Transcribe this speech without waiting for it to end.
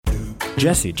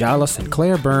Jesse Jollis and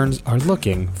Claire Burns are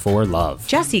looking for love.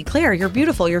 Jesse, Claire, you're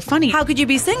beautiful, you're funny. How could you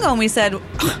be single? And we said,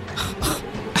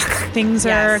 things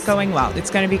are going well.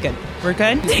 It's going to be good. We're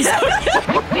good?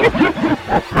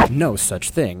 No such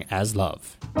thing as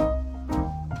love.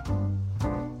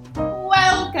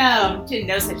 Welcome to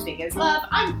No Such Thing as Love.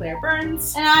 I'm Claire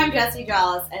Burns. And I'm Jesse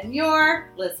Jollis, and you're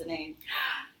listening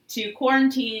To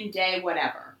quarantine day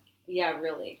whatever. Yeah,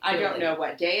 really. I don't know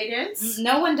what day it is.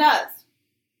 No one does.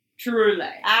 Truly.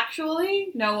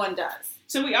 Actually, no one does.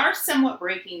 So we are somewhat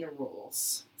breaking the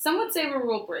rules. Some would say we're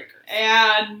rule breakers.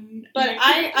 But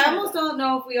I almost don't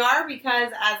know if we are because,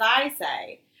 as I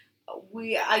say,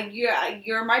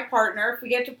 you're my partner. If we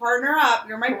get to partner up,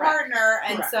 you're my partner.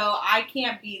 And Correct. so I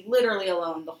can't be literally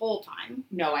alone the whole time.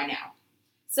 No, I know.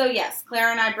 So yes, Claire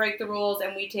and I break the rules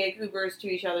and we take Ubers to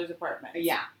each other's apartments.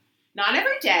 Yeah. Not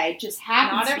every day. Just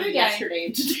happens Not to every be day. yesterday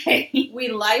and today. We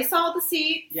Lysol the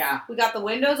seat. Yeah. We got the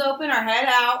windows open, our head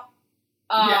out.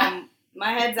 Yeah.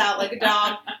 My head's out like a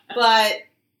dog. But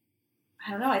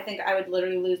I don't know. I think I would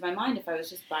literally lose my mind if I was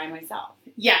just by myself.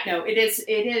 Yeah, no, it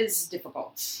is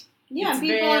difficult. Yeah, It's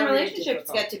people in very relationships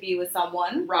difficult. get to be with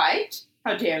someone. Right?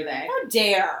 How dare they? How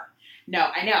dare? No,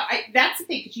 I know. That's the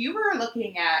thing, because you were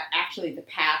looking at actually the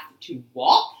path to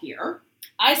walk here.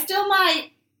 I still might.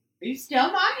 You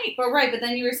still might. But right, but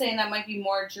then you were saying that might be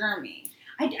more germy.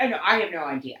 I know. I have no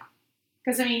idea.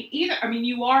 Because,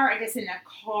 you are, I guess, in a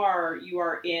car, you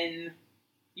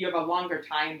have a longer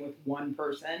time with one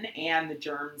person and the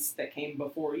germs that came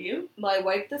before you. Well, I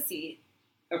wiped the seat.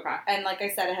 Okay. And like I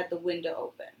said, I had the window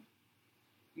open.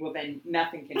 Well, then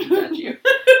nothing can touch you.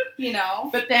 You know?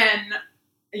 But then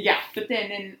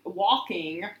in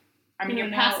walking, you're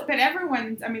past, but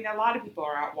everyone's, a lot of people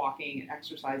are out walking and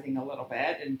exercising a little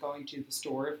bit and going to the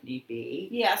store if need be.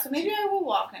 Yeah, so maybe I will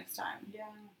walk next time. Yeah.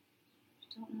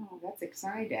 I don't know. That's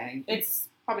exciting. It's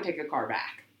probably take a car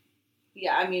back.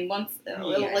 Yeah, once,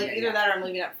 either that or I'm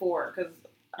leaving at 4, because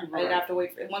I'd have to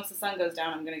wait once the sun goes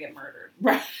down, I'm going to get murdered.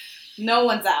 Right. No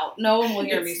one's out. No one will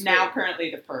hear me It's scream. now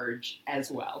currently the purge as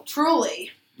well.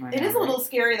 Truly. It is a little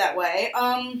scary that way.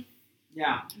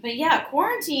 Yeah. But yeah,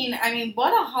 quarantine,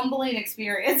 what a humbling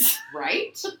experience.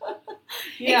 Right?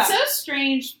 Yeah. It's so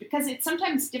strange because it's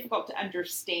sometimes difficult to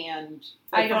understand.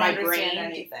 I don't for my understand brain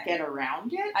anything. to get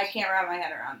around it. I can't wrap my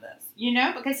head around this.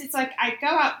 Because it's like I go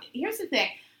out. Here's the thing.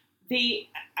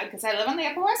 Because I live on the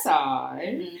Upper West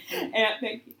Side.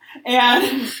 Mm-hmm.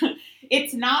 And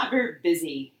it's not very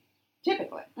busy,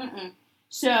 typically. Mm-mm.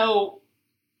 So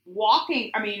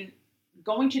walking,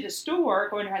 going to the store,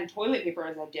 going to find toilet paper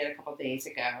as I did a couple days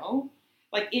ago,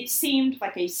 it seemed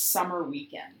like a summer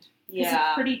weekend. Yeah.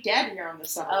 It's pretty dead here on the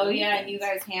summer Oh, weekends. yeah, and you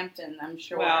guys Hampton, I'm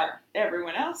sure. Well,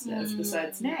 everyone else does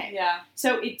besides Nick. Yeah.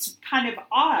 So it's kind of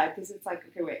odd because it's like,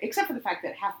 okay, wait, except for the fact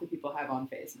that half the people have on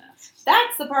face masks.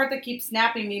 That's the part that keeps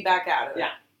snapping me back out of it.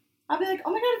 Yeah. I'll be like,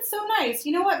 oh my God, it's so nice.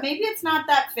 You know what? Maybe it's not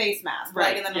that face mask.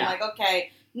 Right, And then yeah. I'm like,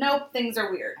 okay, nope, things are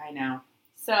weird. I know.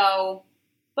 So,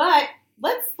 but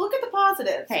let's look at the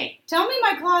positives. Hey, Tell me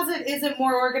my closet isn't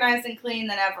more organized and clean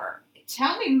than ever.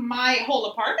 tell me my whole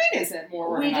apartment isn't more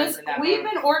organized than ever. We've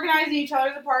been organizing each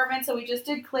other's apartments, so we just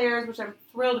did Claire's, which I'm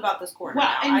thrilled about this corner. Well,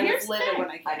 now. and I here's was the livid thing. when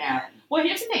I came I know. in. Well,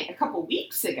 here's the thing. A couple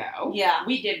weeks ago, Yeah.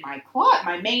 we did my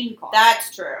main closet.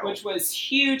 That's true. Which was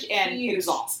huge and Huge.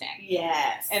 exhausting.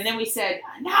 Yes. And then we said,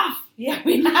 enough. yeah,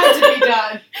 we had to be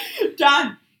done.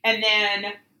 Done. And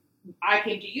then I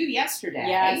came to you yesterday.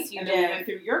 Yes, you and then we did. went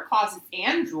through your closets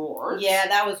and drawers. Yeah,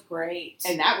 that was great.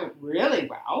 And that went really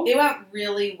well. It went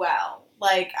really well.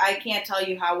 I can't tell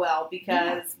you how well,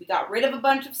 because we got rid of a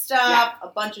bunch of stuff, a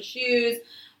bunch of shoes.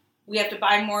 We have to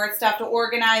buy more stuff to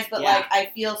organize, but, I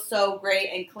feel so great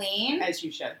and clean. As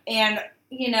you should. And,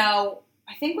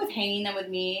 I think with hanging them with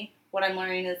me, what I'm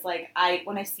learning is, when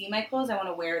I see my clothes, I want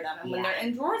to wear them. And when they're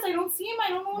in drawers, I don't see them. I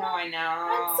don't know what I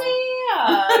know.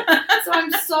 So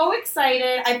I'm so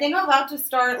excited. I think I'm about to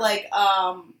start,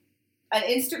 an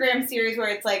Instagram series where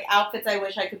it's, outfits I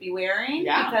wish I could be wearing.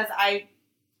 Yeah. Because I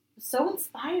was so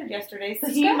inspired yesterday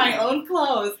That's seeing good. my own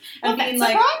clothes and being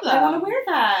that's the problem. I want to wear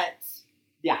that.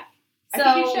 Yeah. So,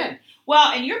 I think you should.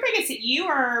 Well, and your biggest, you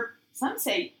are, some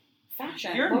say,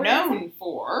 fashion. you're What would I say? known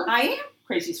for I am.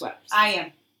 crazy sweaters. I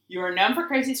am. You are known for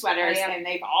crazy sweaters, I am. and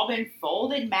they've all been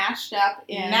folded, mashed up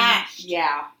in... Mashed.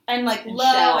 Yeah. And, And low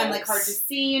shelves. and, hard to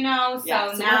see, So, So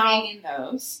now... we're hanging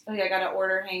those. Oh, yeah, I got to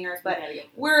order hangers. But We gotta get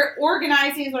them. we're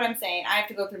organizing is what I'm saying. I have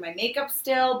to go through my makeup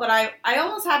still, but I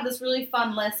almost have this really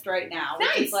fun list right now.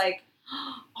 Which is Nice.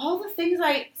 all the things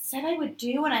I said I would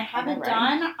do and I haven't right?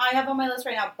 done. I have on my list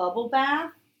right now. Bubble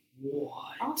bath.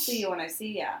 What? I'll see you when I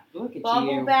see ya. Look at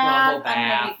Bubble you. bath. Bubble I'm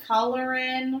bath. going to be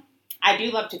coloring. I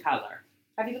do love to color.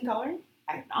 Have you been coloring?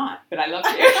 I have not, but I love to.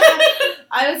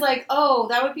 I was like, oh,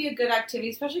 that would be a good activity,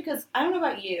 especially because I don't know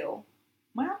about you.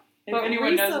 Well, if But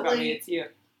anyone knows about me, recently- it's you.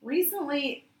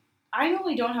 Recently, I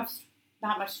normally don't have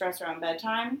that much stress around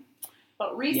bedtime,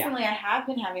 but recently I have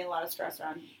been having a lot of stress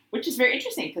around. Which is very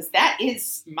interesting because that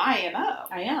is my MO.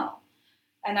 I know.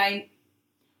 And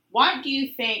What do you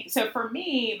think? So for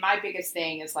me, my biggest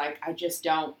thing is like,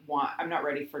 I'm not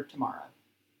ready for tomorrow.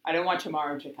 I don't want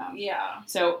tomorrow to come. yeah.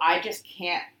 So I just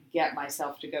can't get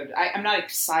myself to go I'm not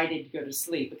excited to go to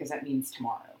sleep because that means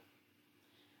tomorrow.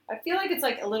 I feel like it's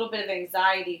like a little bit of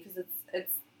anxiety because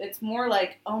it's more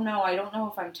like, oh no, I don't know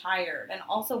if I'm tired. And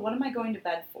also, what am I going to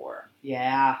bed for?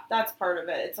 Yeah. That's part of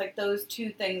it. It's like those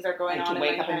two things are going Like on to in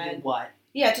wake my up head. and do what?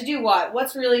 Yeah, to do what?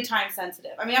 What's really time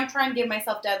sensitive? I mean, I'm trying to give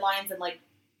myself deadlines and like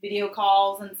video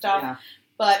calls and stuff, Yeah.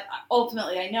 but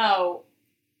ultimately I know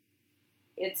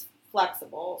it's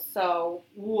flexible. So,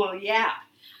 Well, yeah.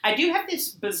 I do have this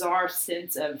bizarre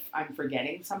sense of I'm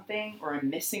forgetting something or I'm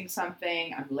missing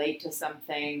something. I'm late to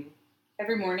something.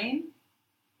 every morning,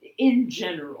 In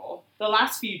general, the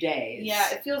last few days.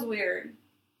 yeah, it feels weird.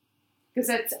 Because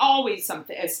it's always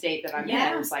a state that I'm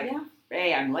in. It's like, yeah.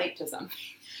 hey, I'm late to something.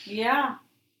 Yeah.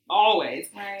 Always.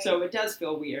 Right. So it does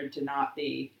feel weird to not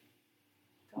be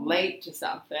late to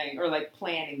something or like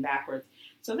planning backwards.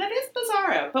 So that is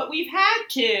bizarro. But we've had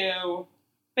to.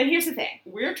 But here's the thing.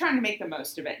 We're trying to make the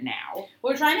most of it now.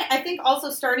 We're trying to, I think also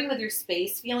starting with your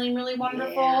space feeling really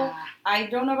wonderful. Yeah. I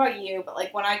don't know about you, but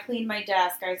like when I cleaned my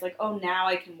desk, I was like, oh, now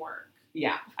I can work.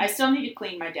 Yeah. I still need to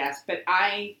clean my desk.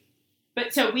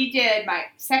 But so we did my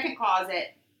second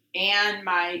closet and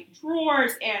my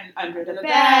drawers and under the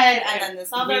bed. and then this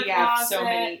other we have closet. so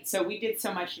many. So we did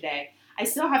so much today. I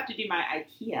still have to do my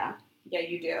IKEA, Yeah,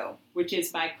 you do. which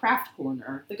is my craft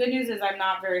corner. The good news is I'm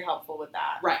not very helpful with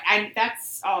that. Right. And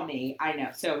that's all me. I know.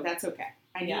 So that's okay.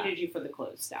 I Yeah. needed you for the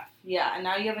clothes stuff. Yeah, and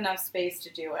now you have enough space to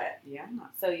do it, Yeah.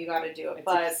 so you got to do it. It's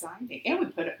But exciting. And we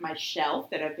put up my shelf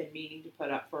that I've been meaning to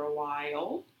put up for a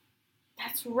while.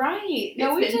 that's right.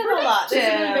 No, It's we been did a lot. This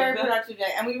has been a very productive. productive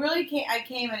day, and we really came. I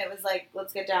came and it was like,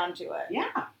 let's get down to it.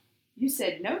 Yeah. You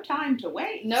said no time to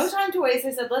wait. No time to waste.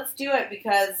 I said, let's do it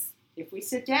because If we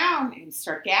sit down and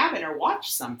start gabbing or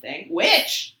watch something,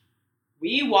 which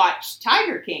we watched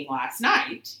Tiger King last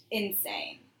night,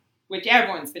 insane. which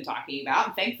everyone's been talking about,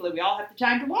 and thankfully we all have the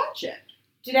time to watch it.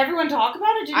 Did everyone talk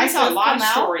about it? Did I it saw a just lot of come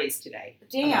out? stories today.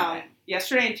 about Damn. it.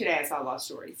 Yesterday and today I saw a lot of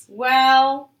stories.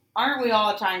 Well, aren't we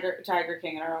all a Tiger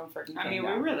King in our own freaking I mean,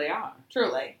 kingdom? we really are.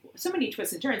 Truly. So many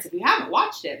twists and turns. If you haven't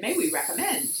watched it, maybe we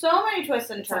recommend. So many twists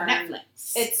and It's on turns.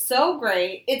 Netflix. It's so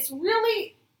great. It's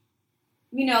really,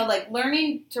 like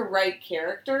learning to write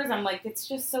characters. I'm like, it's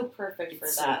just so perfect for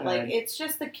It's so that. good. Like, it's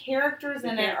just the characters The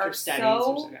in it character are studies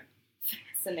so good.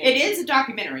 fascinating. It is a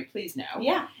documentary, please know.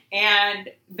 Yeah. And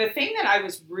the thing that I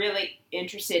was really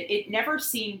interested, it never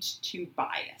seemed too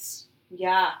biased.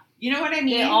 Yeah. You know what I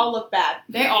mean? They all look bad.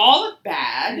 They all look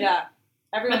bad. Yeah.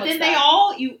 Everyone But looks then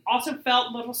bad. you also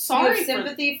felt a little You sorry have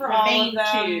sympathy for the all of main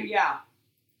them. two. Yeah.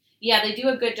 Yeah, they do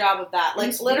a good job of that. Like,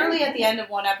 It's literally very at the end of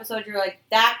one episode, you're like,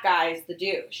 that guy's the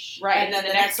douche. Right, And then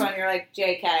the next one, you're like,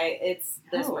 JK, it's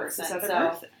this No, it's person. this other So,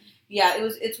 person. yeah,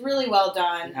 it's really well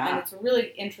done. Yeah. And it's a really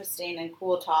interesting and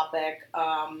cool topic.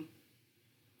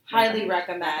 Highly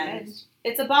recommend.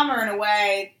 It's a bummer in a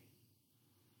way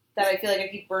that I feel like I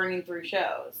keep burning through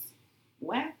shows.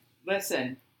 What?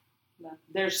 Listen, No.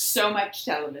 there's so much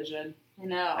television. I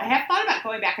know. I have thought about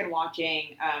going back and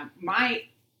watching my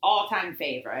all-time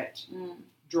favorite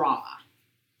drama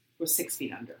was 6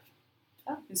 Feet Under.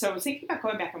 Oh. And so I was thinking about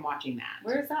going back and watching that.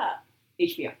 Where's that?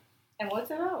 HBO. And what's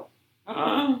it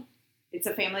about? It's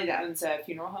a family that owns a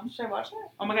funeral home. Should I watch it?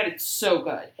 Oh my god, it's so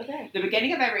good. Okay. The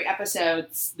beginning of every episode,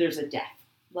 there's a death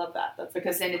Love that. That's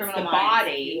because then it's the Criminal Minds, if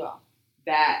body you will.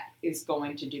 that is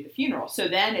going to do the funeral. So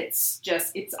then it's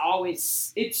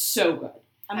so good.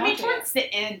 I'm I mean, watching towards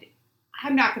the end,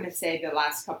 I'm not going to say the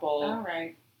last it. couple, All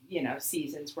right.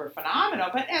 seasons were phenomenal,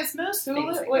 but as most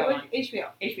things that Wait, go on, HBO.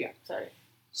 HBO, Sorry.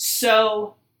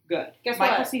 so good. Guess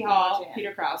Michael what? C. I'm Hall, watching it.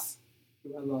 Peter Krause.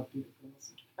 Who I love Peter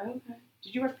Krause. Okay.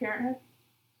 Did you watch Parenthood?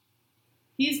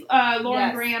 He's Lauren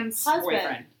Yes. Graham's Husband.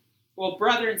 boyfriend. Well,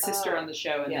 brother and sister Oh. on the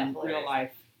show, and Yeah, then hilarious. real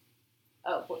life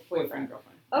Oh, boyfriend,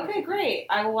 girlfriend. Okay, great.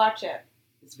 I will watch it.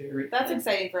 It's very That's good.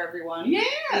 exciting for everyone. Yeah,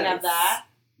 We have that.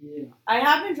 Yeah, I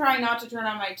have been trying not to turn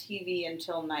on my TV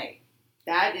until night.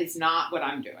 that is not what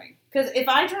I'm doing. Because if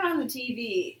I turn on the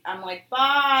TV, I'm like,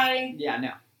 bye. Yeah,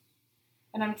 no.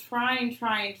 And I'm trying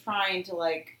to,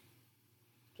 like,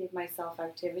 give myself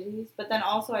activities. But then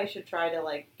also I should try to,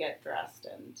 like, get dressed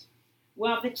and...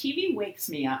 Well, the TV wakes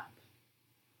me up.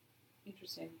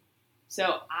 Interesting.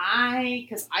 So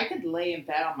because I could lay in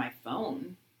bed on my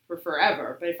phone for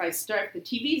forever, but if the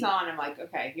TV's on, I'm like,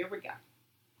 okay, here we go.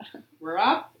 We're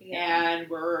up, and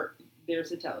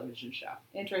there's a television show.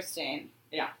 Interesting.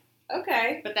 Yeah.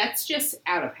 Okay. But that's just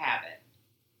out of habit.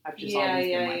 I've just always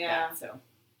been like that. So.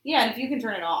 Yeah, and if you can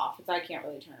turn it off, I can't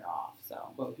really turn it off. So.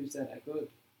 Well, who said I could?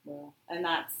 Well, and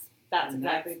that's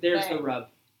exactly there's the rub.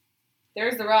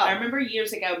 There's the rub. I remember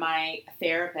years ago, my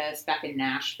therapist back in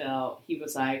Nashville, he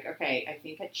was like, okay, I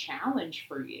think a challenge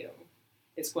for you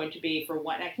is going to be for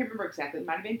one, I can't remember exactly, it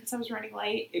might have been because I was running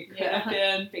late, it could have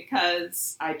been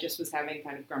because I just was having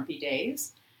kind of grumpy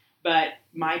days, but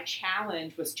my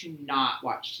challenge was to not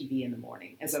watch TV in the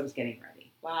morning as I was getting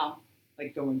ready. Wow.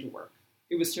 Like going to work.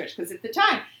 It was too much, because at the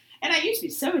time, and I used to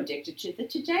be so addicted to the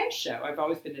Today Show. I've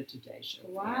always been a Today Show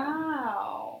fan.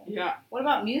 Wow. Yeah. What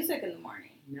about music in the morning?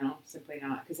 No, simply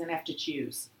not, because then I have to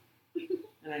choose.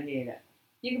 And I hate it.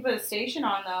 You can put a station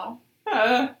on, though.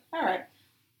 All right.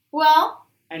 Well,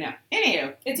 I know.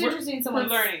 Anywho, it's interesting. We're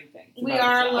learning things. We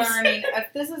are learning.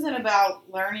 If this isn't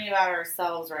about learning about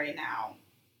ourselves right now,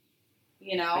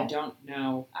 I don't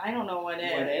know. I don't know what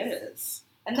it is.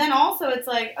 And then also, it's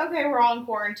like, okay, we're all in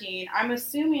quarantine. I'm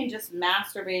assuming just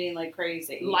masturbating like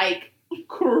crazy. Like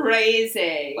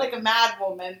crazy. Like a mad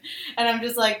woman. And I'm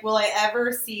just like, will I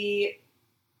ever see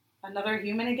another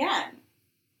human again?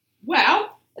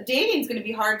 Well, dating's going to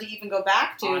be hard to even go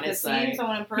back to, because seeing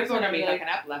someone in person, people are going to be hooking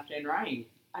up left and right.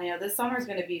 I know, this summer's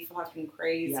going to be fucking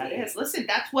crazy. Yeah, it is. Listen,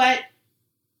 that's what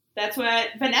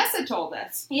Vanessa told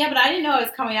us. Yeah, but I didn't know it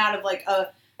was coming out of like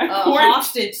a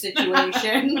hostage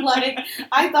situation. Like,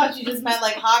 I thought she just meant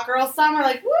like hot girl summer.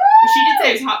 Like, woo! She did say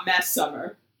it was hot mess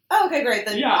summer. Oh, okay, great.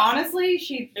 Then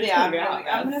honestly, I'm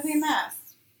going to be a mess.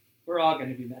 We're all going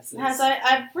to be messes.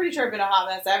 I'm pretty sure I've been a hot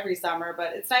mess every summer,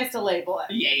 but it's nice to label it.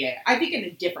 Yeah. I think in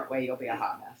a different way you'll be a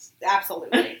hot mess.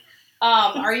 Absolutely.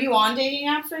 Are you on dating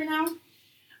apps right now?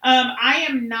 I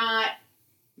am not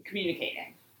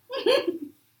communicating,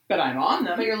 but I'm on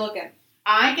them. But you're looking.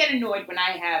 I get annoyed when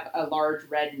I have a large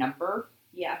red number.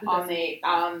 Yeah. On the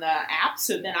app,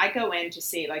 so then I go in to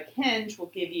see, like, Hinge will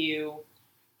give you,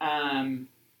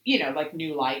 like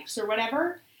new likes or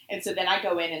whatever. And so then I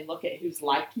go in and look at who's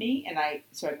liked me, and I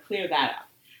clear that up.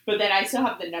 But then I still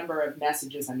have the number of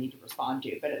messages I need to respond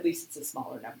to, but at least it's a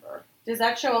smaller number. Does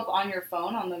that show up on your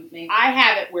phone on the main? I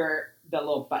have it where the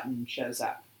little button shows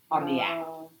up on the app.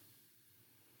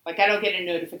 Like, I don't get a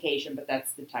notification, but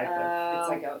that's the type of, it's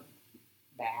like a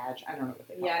badge. I don't know what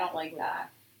they call it. Yeah, I don't like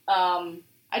that.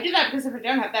 I do that because if I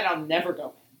don't have that, I'll never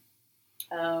go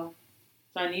in. Oh.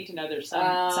 So I need to know there's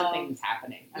something's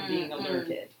happening. I'm being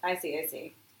alerted. I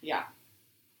see. Yeah.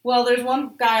 Well, there's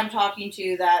one guy I'm talking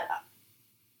to that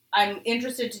I'm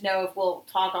interested to know if we'll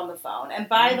talk on the phone. And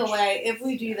by the way, if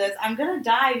we do this, I'm going to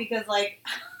die because, like,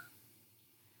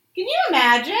 can you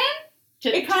imagine?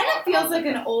 It kind of feels like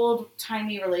an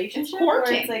old-timey relationship. It's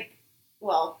courting. Where it's like,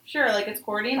 well, sure, like it's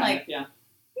courting. Like, yeah,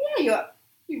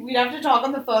 we'd have to talk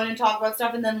on the phone and talk about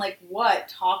stuff, and then, like, what?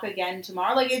 Talk again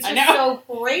tomorrow? Like, it's just so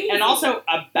crazy. And also,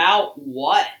 about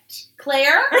what?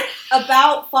 Claire?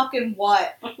 About fucking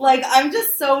what? Like, I'm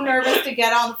just so nervous to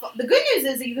get on the phone. The good news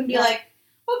is that you can be like,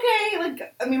 okay,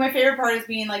 like, I mean, my favorite part is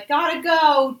being like, gotta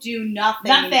go, do nothing.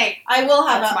 I will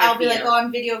have I'll be like,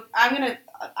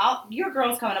 your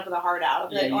girl's coming up with a heart out. I'll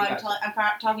be like, I'm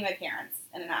talking to my parents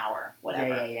in an hour,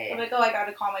 whatever. Yeah. I'm like, I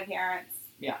gotta call my parents.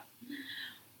 Yeah.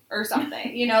 Or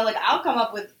something. Like, I'll come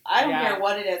up with, I don't care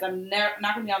what it is. I'm not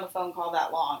going to be on the phone call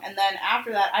that long. And then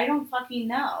after that, I don't fucking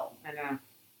know.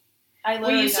 I know.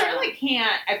 You certainly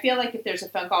can't. I feel like if there's a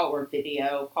phone call or a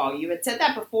video call, you had said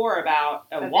that before about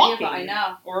a walking I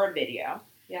know. Or a video.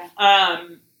 Yeah.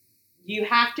 You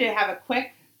have to have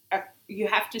you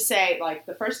have to say, like,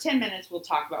 the first 10 minutes we'll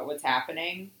talk about what's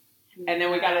happening, and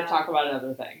then we got to talk about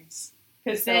other things.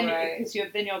 Because then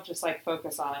you'll just, like,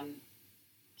 focus on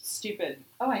stupid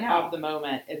of the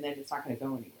moment, and then it's not going to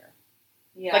go anywhere.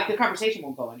 Yeah. Like, the conversation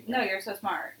won't go anywhere. No, you're so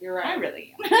smart. You're right. I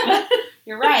really am.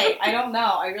 You're right. I don't know.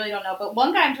 I really don't know. But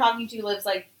one guy I'm talking to lives,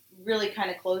 like, really kind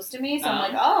of close to me, so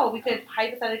I'm like, we could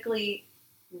hypothetically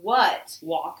what?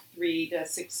 Walk 3 to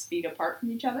 6 feet apart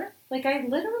from each other? Like, I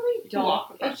literally don't.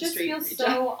 It just feels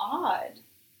so odd.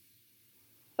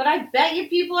 But I bet you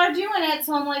people are doing it,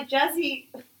 so I'm like, Jesse.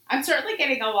 I'm certainly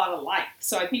getting a lot of likes,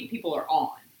 so I think people are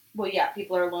on. Well, yeah,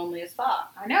 people are lonely as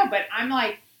fuck. I know, but I'm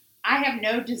like, I have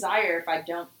no desire if I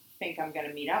don't think I'm going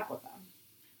to meet up with them.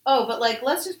 Oh, but, like,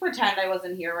 let's just pretend I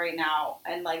wasn't here right now.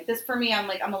 And, like, this for me, I'm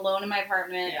like, I'm alone in my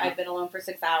apartment. Yeah. I've been alone for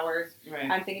 6 hours.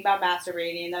 Right. I'm thinking about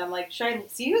masturbating. And then I'm like, should I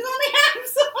see who's on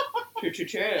the apps?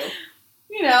 True.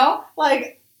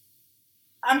 Like,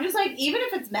 I'm just like, even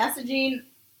if it's messaging,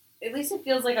 at least it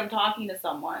feels like I'm talking to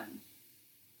someone.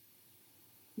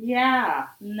 Yeah.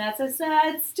 And that's a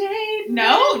sad statement.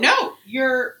 No,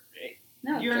 you're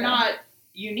true. not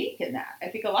unique in that. I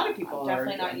think a lot of people I'm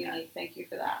definitely are not doing unique. Thank you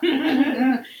for that.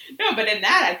 that. No, but in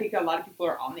that, I think a lot of people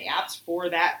are on the apps for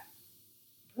that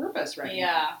purpose right now.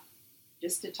 Yeah.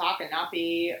 Just to talk and not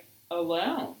be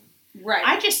alone. Right.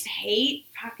 I just hate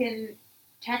fucking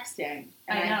texting.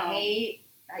 And I know. hate,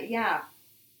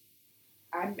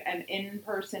 I'm an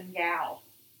in-person gal.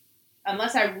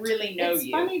 Unless I really know it's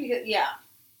you. funny because,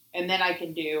 And then I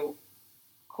can do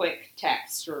quick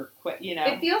text or quick,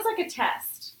 it feels like a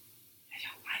test. I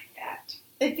don't like that.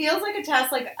 It feels like a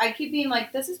test. Like, I keep being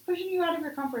like, this is pushing you out of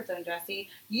your comfort zone, Jesse.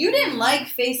 You didn't like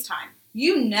FaceTime.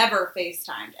 You never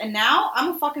FaceTimed. And now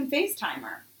I'm a fucking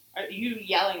FaceTimer. Are you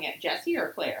yelling at Jesse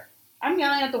or Claire? I'm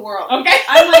yelling at the world. Okay.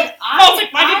 I'm like, I was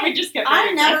like, why did we just get very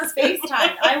I never aggressive?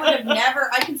 FaceTimed. I would have never,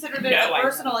 I considered it No, a I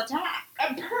personal attack.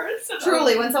 A personal.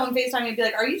 Truly, when someone FaceTimed me, I'd be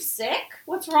like, are you sick?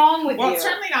 What's wrong with Well, you? it's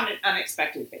certainly not an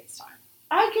unexpected FaceTime.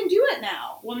 I can do it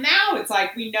now. Well, now it's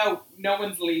like we know no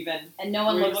one's leaving. And no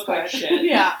one We looks look like good. shit.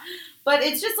 Yeah. But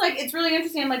it's just like, it's really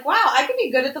interesting. I'm like, wow, I can be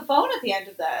good at the phone at the end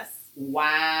of this.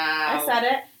 Wow. I said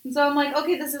it. And so I'm like,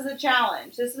 okay, this is a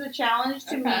challenge. This is a challenge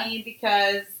to me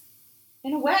because,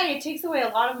 in a way, it takes away a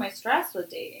lot of my stress with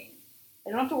dating.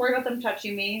 I don't have to worry about them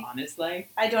touching me. Honestly.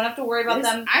 I don't have to worry about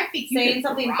them I think you saying could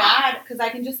something thrive. bad because I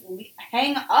can just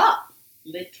hang up.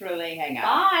 Literally hang up.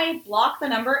 Bye. Block the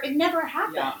number. It never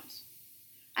happened. Yeah.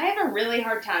 I have a really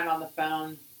hard time on the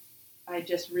phone. I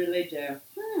just really do.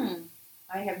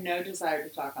 I have no desire to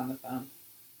talk on the phone.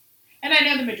 And I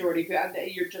know the majority of you,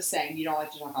 you're just saying you don't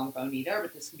like to talk on the phone either,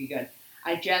 but this could be good.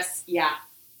 I get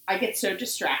so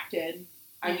distracted.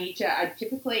 I need to, I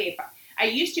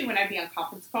used to, when I'd be on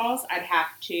conference calls, I'd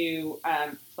have to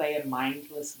play a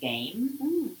mindless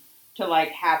game to like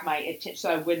have my attention,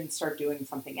 so I wouldn't start doing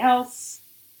something else.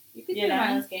 You could do a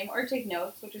mindless game or take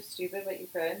notes, which is stupid, but you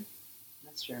could.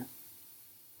 That's true.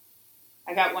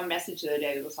 I got one message the other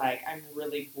day that was like, I'm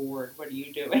really bored. What are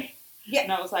you doing? Yeah.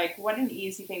 And I was like, what an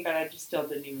easy thing, but I just still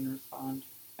didn't even respond.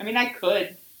 I mean, I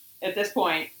could. At this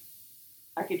point,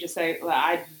 I could just say, well,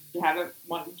 I haven't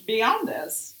wanted to be on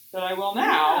this, but I will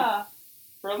now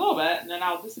for a little bit, and then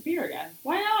I'll disappear again.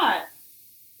 Why not?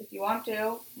 If you want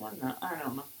to. Why not? I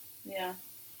don't know. Yeah.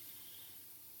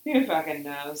 Who fucking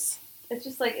knows? It's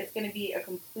just like, it's going to be a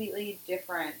completely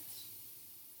different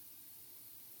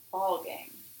ball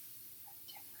game.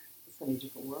 It's going to be a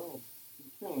different world.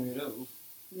 It really is.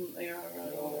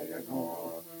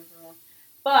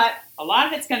 But a lot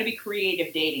of it's going to be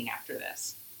creative dating after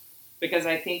this, because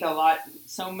I think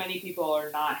so many people are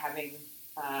not having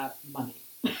money.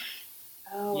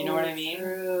 You know what I mean?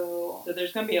 True. So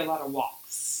there's going to be a lot of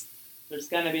walks. There's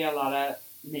going to be a lot of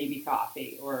maybe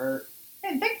coffee,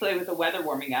 and thankfully with the weather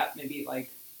warming up, maybe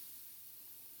like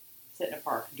sit in a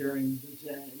park during the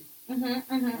day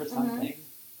or something,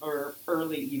 or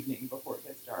early evening before it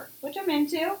gets dark. Which I'm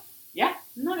into. Yeah.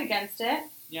 I'm not against it.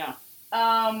 Yeah.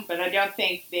 But I don't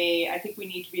think I think we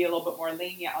need to be a little bit more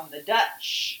lenient on the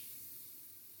Dutch,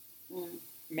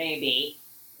 maybe,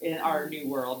 in our new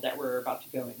world that we're about to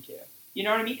go into. You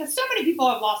know what I mean? Because so many people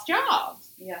have lost jobs.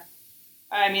 Yeah.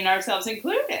 I mean, ourselves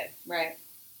included. Right.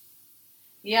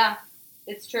 Yeah,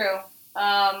 it's true.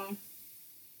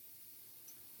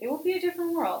 It will be a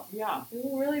different world. Yeah. It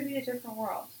will really be a different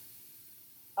world.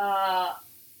 I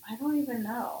don't even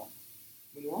know.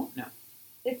 We won't know.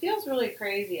 It feels really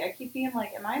crazy. I keep being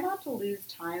like, am I about to lose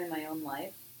time in my own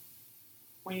life?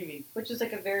 What do you mean? Which is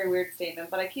like a very weird statement,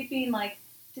 but I keep being like,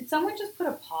 did someone just put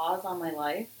a pause on my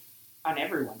life? On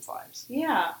everyone's lives.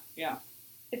 Yeah. Yeah.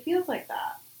 It feels like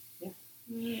that.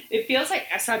 Yeah. It feels like,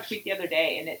 I saw a tweet the other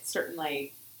day, and it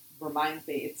certainly reminds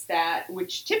me, it's that,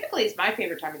 which typically is my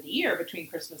favorite time of the year, between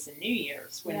Christmas and New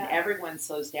Year's, when everyone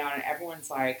slows down and everyone's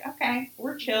like, okay,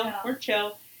 we're chill.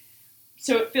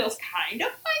 So it feels kind of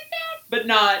like that, but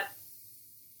not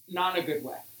in a good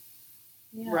way.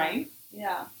 Yeah. Right?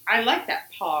 Yeah. I like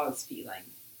that pause feeling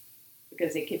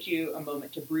because it gives you a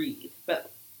moment to breathe.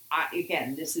 But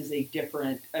again, this is a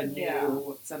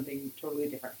new, something totally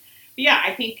different. But yeah,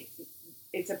 I think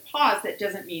it's a pause that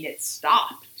doesn't mean it's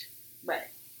stopped. Right.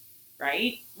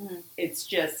 Right? Mm-hmm. It's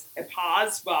just a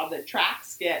pause while the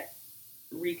tracks get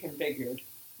reconfigured.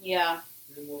 Yeah.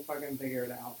 And then we'll fucking figure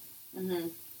it out. Mm-hmm.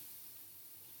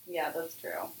 Yeah, that's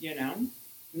true. You know?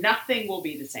 Nothing will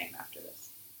be the same after this.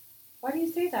 Why do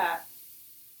you say that?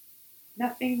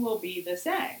 Nothing will be the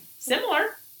same.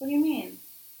 Similar. What do you mean?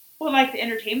 Well, like the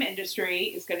entertainment industry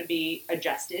is going to be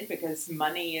adjusted because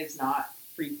money is not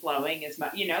free flowing as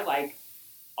much. You know, like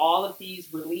all of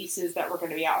these releases that were going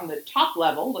to be out on the top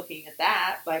level, looking at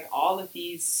that, like all of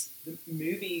these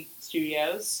movie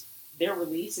studios, their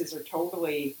releases are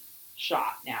totally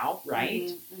shot now,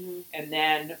 right? Mm-hmm. And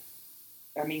then,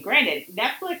 I mean, granted,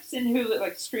 Netflix and Hulu,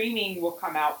 like streaming will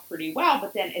come out pretty well,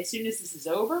 but then as soon as this is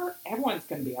over, everyone's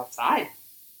going to be outside.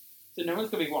 So no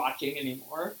one's going to be watching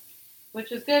anymore.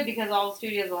 Which is good because all the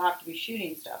studios will have to be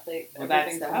shooting stuff.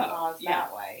 Everything's going to pause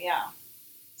that way. Yeah.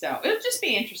 So it'll just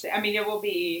be interesting. I mean, it will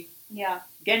be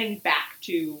getting back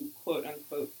to quote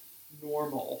unquote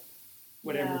normal,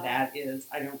 whatever that is.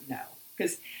 I don't know.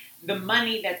 Because the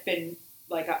money that's been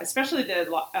like, especially a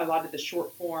lot of the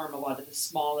short form, a lot of the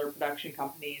smaller production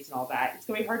companies and all that, it's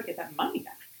going to be hard to get that money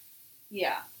back.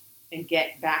 Yeah. And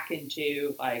get back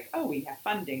into like, oh, we have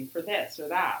funding for this or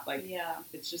that. Like,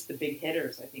 it's just the big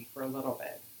hitters, I think, for a little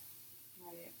bit.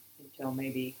 Right. Until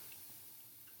maybe.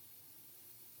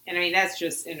 And I mean, that's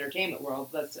just entertainment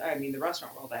world. The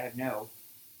restaurant world, I don't know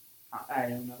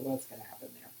what's going to happen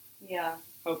there. Yeah.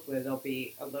 Hopefully there'll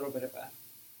be a little bit of a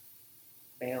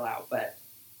bailout, but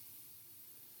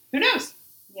who knows?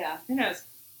 Yeah. Who knows?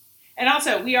 And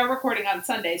also, we are recording on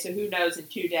Sunday, so who knows in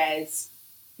 2 days,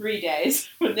 3 days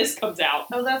when this comes out.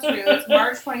 Oh, that's true. It's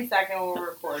March 22nd when we're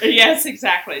recording. Yes,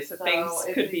 exactly. So things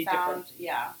could be different.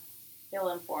 Yeah. Feel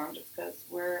informed just because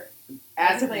we're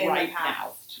as of in right the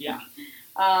past. now.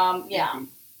 Yeah. Yeah.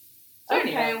 So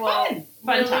okay, anyway, well, fun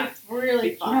really, times.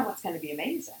 really fun. You know what's going to be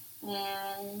amazing?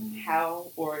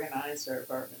 How organized our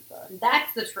apartments are.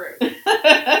 That's the truth.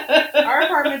 Our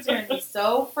apartments are going to be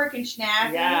so freaking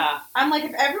snazzy. Yeah. I'm like,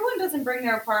 if everyone doesn't bring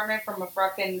their apartment from a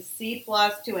fucking C+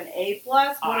 to an A+,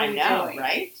 what are we doing?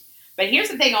 Right? But here's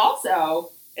the thing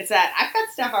also, is that I've got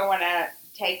stuff I want to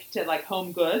take to like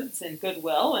Home Goods and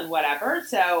Goodwill and whatever.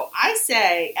 So I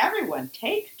say, everyone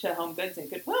take to Home Goods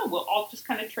and Goodwill. We'll all just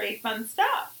kind of trade fun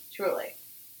stuff. Truly.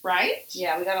 Right?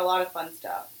 Yeah, we got a lot of fun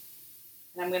stuff.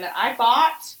 And I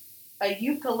bought a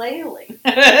ukulele.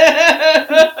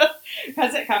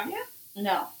 Has it come yet?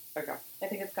 No. Okay. I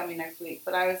think it's coming next week.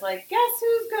 But I was like, guess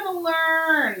who's going to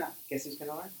learn? Guess who's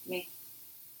going to learn? Me.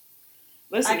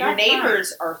 Listen, your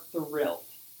neighbors are thrilled.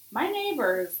 My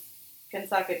neighbors can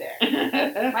suck a dick.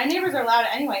 My neighbors are loud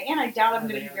anyway, and I doubt I'm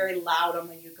going to be very loud on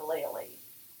the ukulele.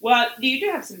 Well, you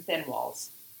do have some thin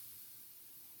walls.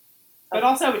 But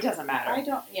also, it doesn't matter. I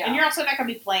don't, And you're also not going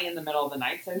to be playing in the middle of the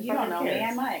night, so you don't know me,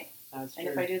 I might. That's true.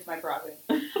 And if I do, it's my prerogative.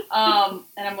 And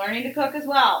I'm learning to cook as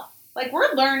well. Like,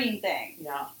 we're learning things.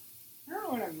 Yeah. I don't know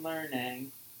what I'm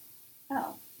learning.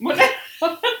 Oh.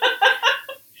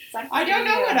 I don't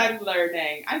know what I'm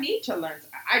learning. I need to learn.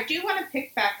 I do want to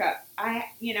pick back up. I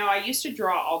used to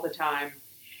draw all the time,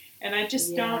 and I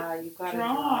just don't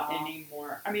draw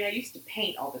anymore. I mean, I used to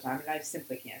paint all the time, and I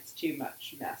simply can't. It's too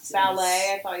much mess.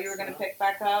 Ballet, I thought you were going to pick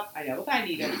back up. I know, but I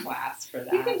need a class for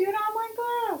that. You can do an online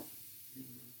class.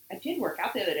 I did work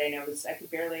out the other day, and I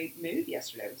could barely move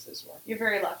yesterday. It was so sore. You're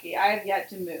very lucky. I have yet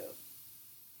to move.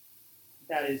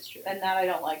 That is true. And that I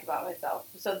don't like about myself.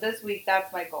 So this week,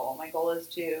 that's my goal. My goal is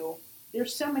to...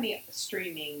 There's so many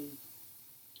streaming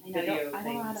video things. I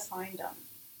don't know how to find them.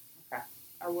 Okay.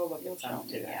 I will look at some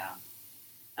too. Yeah.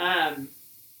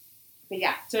 But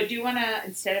yeah, so do you want to,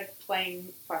 instead of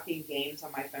playing fucking games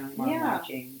on my phone while I'm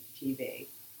watching TV,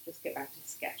 just get back to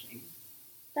sketching?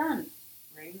 Done.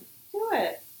 Right? Do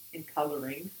it. And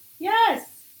coloring. Yes.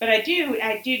 But I do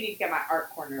need to get my art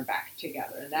corner back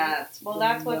together, and that's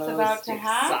what's about to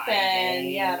happen. Exciting.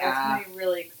 Yeah, that's going to be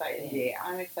really exciting. Yeah.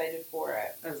 I'm excited for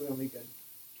it. That's going to be good.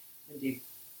 Indeed.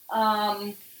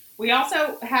 We We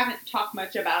also haven't talked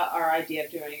much about our idea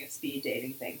of doing a speed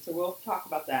dating thing, so we'll talk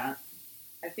about that.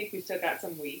 I think we still got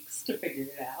some weeks to figure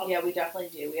it out. Yeah, we definitely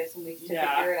do. We have some weeks to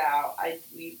figure it out.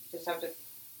 We just have to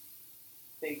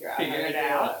figure it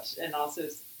out. And also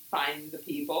find the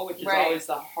people, which is always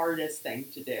the hardest thing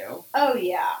to do. Oh,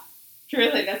 yeah.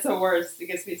 Truly, that's the worst. It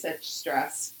gives me such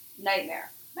stress. Nightmare.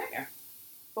 But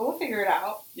we'll figure it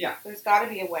out. Yeah. There's got to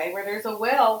be a way. Where there's a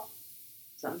will.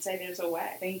 Some say there's a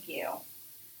way. Thank you.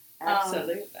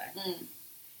 Absolutely.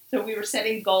 So we were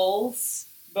setting goals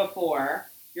before.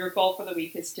 Your goal for the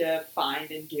week is to find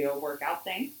and do a workout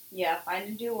thing. Yeah, find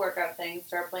and do a workout thing.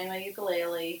 Start playing my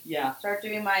ukulele. Yeah. Start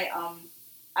doing my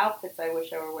outfits I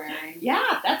wish I were wearing.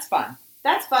 Yeah, that's fun.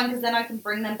 That's fun because then I can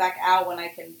bring them back out when I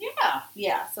can. Yeah.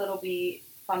 Yeah, so it'll be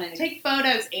fun and take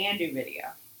photos and do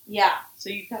video. Yeah. So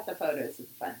you've got the photos of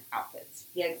the fun outfits.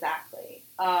 Yeah, exactly.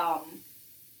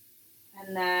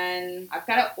 And then I've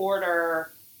got to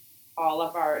order all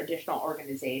of our additional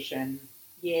organization.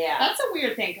 Yeah. That's a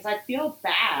weird thing because I feel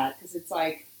bad because it's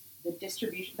like the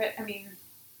distribution. But I mean,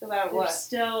 about what?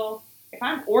 Still, if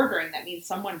I'm ordering, that means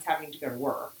someone's having to go to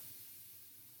work.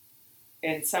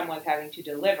 and someone's having to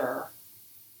deliver.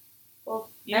 Well,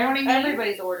 You know what I mean?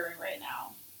 everybody's ordering right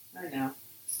now. I know.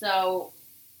 So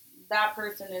that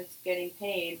person is getting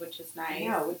paid, which is nice. I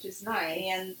know, which is nice.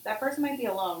 And that person might be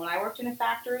alone. When I worked in a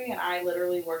factory, and I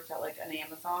literally worked at like an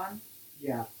Amazon,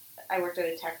 Yeah. I worked at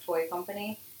a tech toy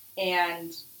company,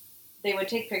 and they would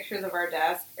take pictures of our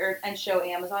desk and show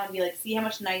Amazon and be like, see how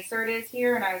much nicer it is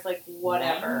here? And I was like,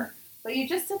 whatever. But you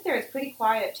just sit there. It's pretty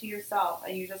quiet to yourself,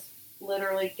 and you just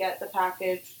literally get the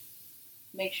package,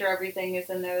 make sure everything is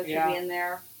in there that should be in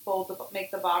there,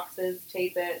 make the boxes,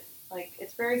 tape it. Like,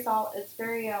 it's very solid. It's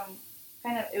very,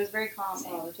 it was very calming.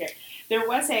 Solitaire. There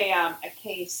was a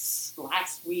case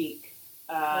last week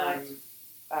of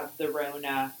the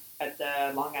Rona at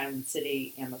the Long Island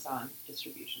City Amazon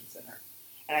distribution center.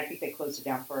 And I think they closed it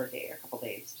down for a couple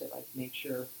days to like make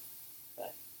sure,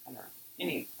 but I don't know.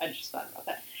 Anyway, I just thought about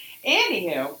that.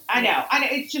 Anywho, I know,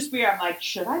 it's just weird. I'm like,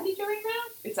 should I be doing that?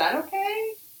 Is that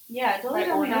okay? Yeah, until they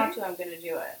tell me not to, I'm going to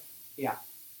do it. Yeah.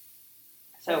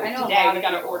 So I know today we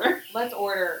got to order. Let's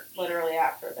order literally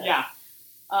after this. Yeah.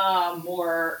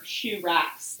 More shoe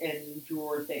racks and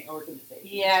drawer thing organization.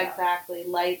 Yeah, exactly.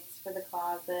 Lights for the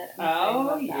closet.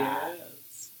 Oh,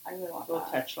 yes. I really want little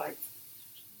that. touch lights.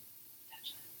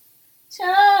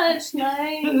 Touch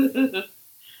lights.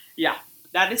 Yeah,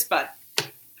 that is fun.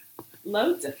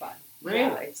 Loads of fun,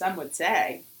 really, Yeah. some would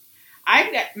say.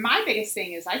 My biggest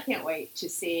thing is I can't wait to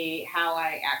see how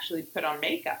I actually put on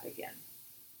makeup again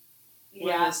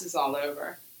when this is all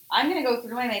over. I'm going to go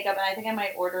through my makeup, and I think I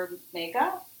might order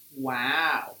makeup.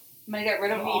 Wow. I'm going to get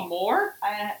rid of You all. need more?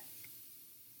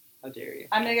 How dare you?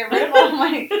 I'm going to get rid of all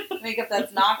my makeup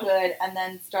that's not good, and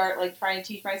then start like trying to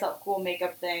teach myself cool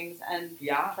makeup things and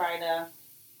try to...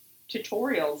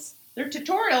 Tutorials. There are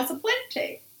tutorials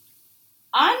aplenty.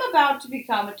 I'm about to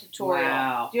become a tutorial.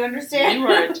 Wow. Do you understand? You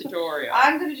are a tutorial.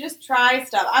 I'm going to just try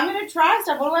stuff. I'm going to try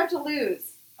stuff. What do I have to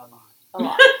lose? A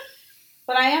lot.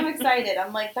 But I am excited.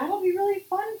 I'm like, that'll be really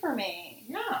fun for me.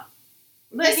 Yeah.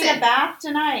 Taking a bath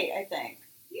tonight, I think.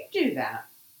 You do that.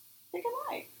 Take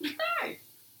a night. Nice.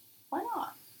 Why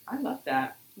not? I love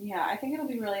that. Yeah, I think it'll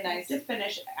be really nice. To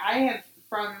finish, I have,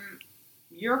 from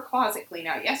your closet clean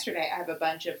out yesterday, I have a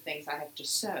bunch of things I have to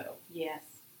sew. Yes.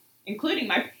 Including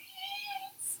my pants.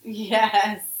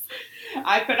 Yes.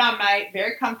 I put on my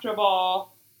very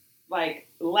comfortable, like,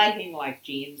 legging-like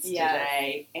jeans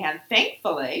today. And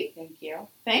thankfully,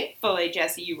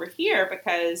 Jesse, you were here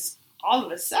because all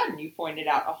of a sudden you pointed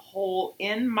out a hole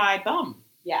in my bum.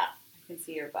 Yeah, I can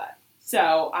see your butt.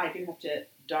 So I do have to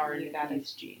darn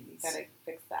these jeans. You gotta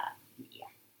fix that. Yeah.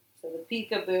 So the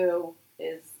peekaboo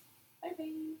is,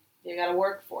 you gotta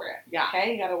work for it. Yeah.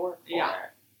 Okay, you gotta work for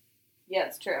it. Yeah,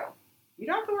 it's true. You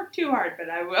don't have to work too hard, but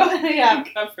I will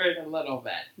cover it a little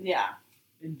bit. Yeah.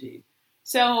 Indeed.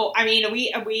 So, I mean,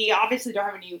 we obviously don't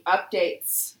have any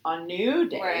updates on new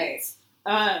dates.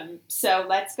 Right. So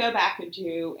let's go back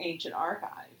into ancient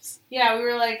archives. Yeah, we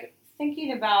were like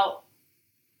thinking about,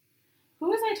 who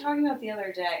was I talking about the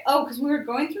other day? Oh, because we were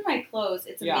going through my clothes.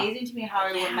 It's amazing to me how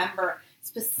I remember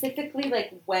specifically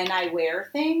like when I wear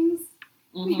things.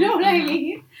 Mm-hmm, you know what I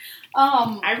mean?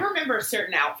 I remember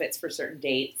certain outfits for certain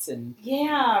dates and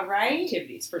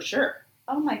activities for sure.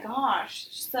 Oh my gosh!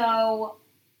 So,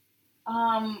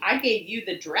 I gave you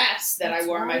the dress that I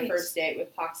wore on my first date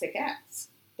with Toxic X.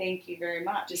 Thank you very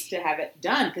much. Just to have it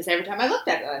done, because every time I looked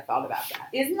at it, I thought about that.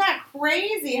 Isn't that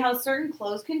crazy how certain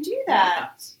clothes can do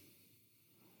that? Yeah.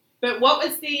 But what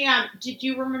was the? Did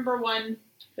you remember one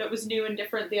that was new and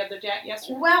different the other day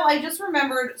yesterday? Well, I just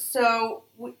remembered. So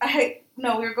we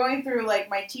were going through like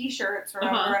my T-shirts,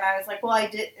 remember? And I was like, "Well, I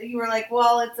did." You were like,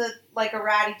 "Well, it's a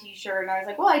ratty T-shirt," and I was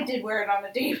like, "Well, I did wear it on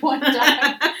a date one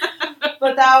time."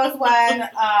 But that was when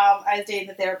I was dating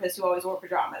the therapist who always wore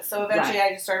pajamas. So eventually,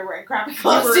 I just started wearing crappy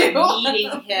clothes you were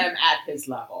meeting him at his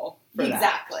level.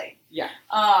 Exactly. That.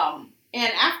 Yeah.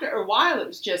 And after a while, it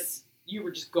was just. You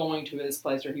were just going to his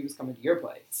place or he was coming to your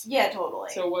place. Yeah, totally.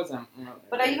 So it wasn't.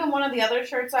 But even one of the other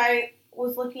shirts I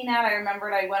was looking at, I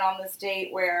remembered I went on this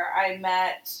date where I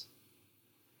met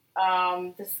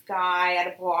this guy at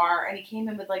a bar and he came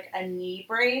in with like a knee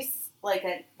brace, like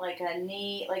a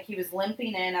knee, like he was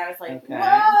limping in. I was like,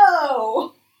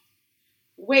 whoa!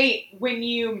 Wait, when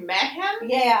you met him?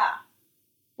 Yeah.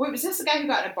 Wait, was this the guy who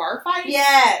got in a bar fight?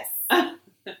 Yes.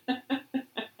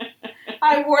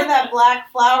 I wore that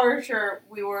black flower shirt.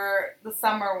 We were the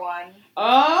summer one.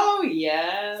 Oh,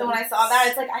 yes. So when I saw that,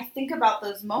 it's like I think about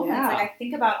those moments. Yeah. Like I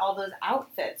think about all those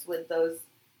outfits with those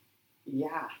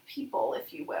people,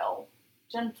 if you will.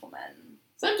 Gentlemen.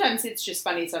 Sometimes it's just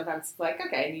funny. Sometimes it's like,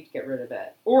 okay, I need to get rid of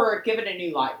it. Or give it a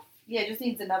new life. Yeah, it just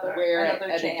needs another Wear it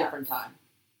at a different time.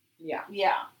 Yeah.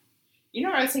 Yeah. You know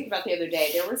what I was thinking about the other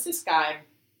day? There was this guy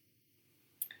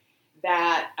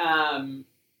that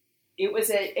it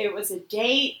was a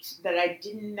date that I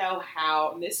didn't know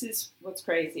how. And this is what's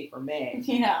crazy for me.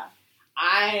 Yeah.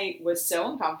 I was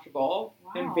so uncomfortable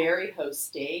and Wow. very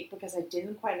hosty because I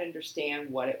didn't quite understand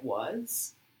what it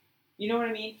was. You know what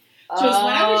I mean? So it was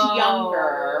when I was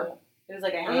younger. It was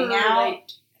like a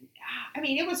hangout.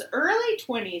 It was early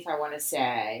 20s, I want to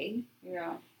say.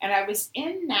 Yeah. And I was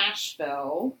in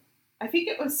Nashville. I think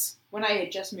it was when I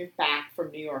had just moved back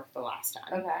from New York the last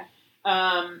time. Okay.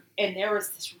 And there was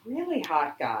this really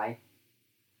hot guy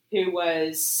who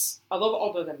was a little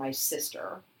older than my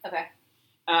sister. Okay.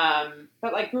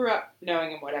 But like grew up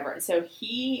knowing him, whatever. And so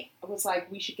he was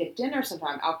like, we should get dinner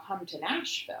sometime. I'll come to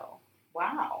Nashville.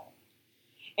 Wow.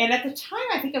 And at the time,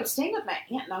 I think I was staying with my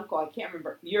aunt and uncle. I can't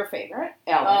remember. Your favorite,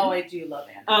 Ellen. Oh, I do love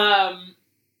Anna.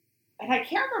 And I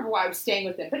can't remember why I was staying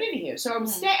with them. But anywho, so I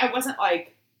was staying. I wasn't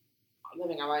like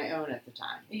living on my own at the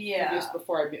time. Yeah. Just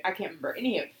before I can't remember.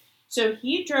 Anywho, so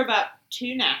he drove up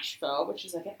to Nashville, which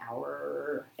is like an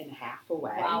hour and a half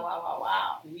away.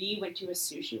 Wow. We went to a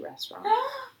sushi restaurant.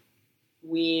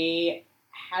 We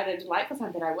had a delightful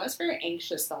time, but I was very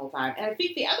anxious the whole time. And I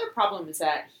think the other problem is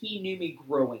that he knew me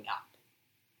growing up.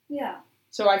 Yeah.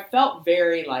 So I felt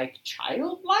very, like,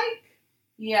 childlike.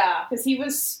 Yeah. Because he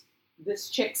was this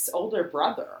chick's older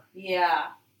brother. Yeah.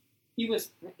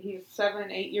 He's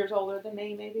 7, 8 years older than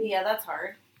me, maybe. Yeah, that's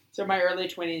hard. So my early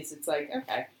 20s, it's like,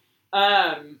 okay.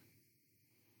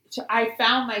 So I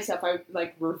found myself, I,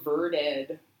 like,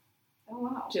 reverted Oh,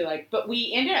 wow. to, like, but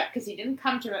we ended up, because he didn't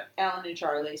come to Ellen and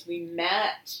Charlie's, we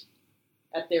met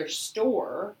at their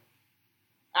store.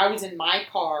 I was in my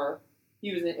car.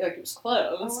 He was in, like, it was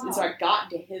closed. Oh, wow. And so I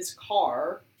got into his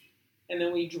car, and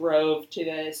then we drove to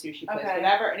the sushi place, Okay.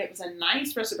 whatever. And it was a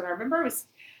nice restaurant. But I remember I was,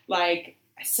 like,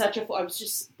 I was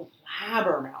just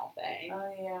blabbermouthing.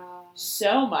 Oh, yeah.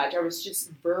 So much. I was just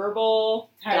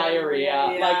verbal diarrhea.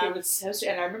 Yeah. Like, it was so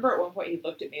and I remember at one point he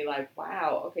looked at me like,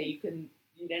 wow, okay, you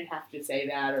didn't have to say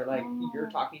that, or like, you're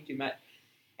talking too much.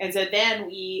 And so then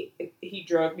he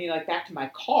drove me like back to my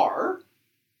car,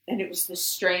 and it was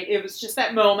it was just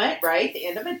that moment, right? The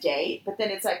end of a date. But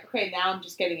then it's like, okay, now I'm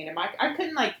just getting into I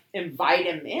couldn't like invite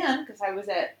him in because I was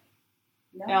at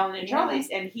Ellen and Charlie's,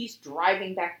 and he's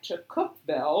driving back to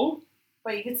Cookville.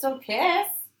 But you could still kiss.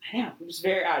 I know, it was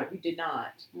very odd. We did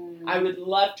not. I would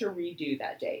love to redo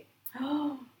that date.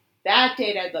 That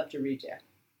date I'd love to redo.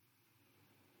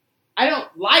 I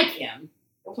don't like him.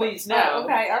 Please, no. Oh,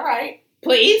 okay, all right.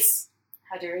 Please?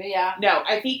 How dare you? Yeah. No,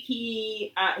 I think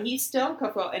he's still in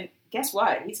Cookville, and guess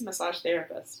what? He's a massage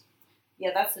therapist.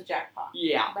 Yeah, that's the jackpot.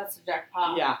 Yeah. That's the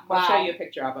jackpot. Yeah. Wow. I'll show you a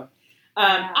picture of him.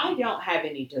 Wow. I don't have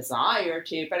any desire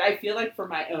to, but I feel like for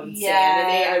my own Yes.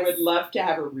 sanity, I would love to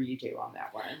have a redo on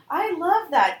that one. I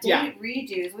love that. Date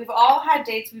redos. We've all had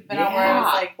dates we've been on where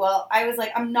I was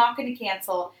like, I'm not going to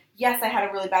cancel. Yes, I had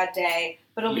a really bad day,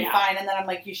 but it'll be fine. And then I'm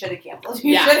like, you should have canceled.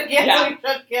 You should have canceled. You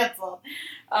should have canceled.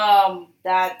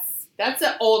 That's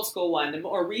an old school one. The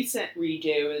more recent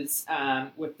redo is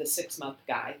with the 6-month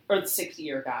guy, or the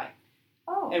 6-year guy.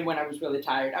 Oh. And when I was really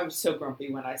tired, I was so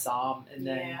grumpy when I saw him, and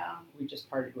then we just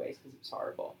parted ways because it was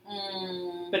horrible.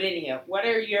 But anyhow,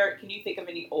 can you think of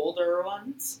any older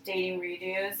ones? Dating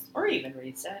redos? Or even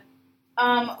recent?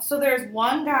 So there's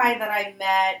one guy that I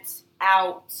met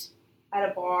out at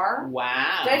a bar.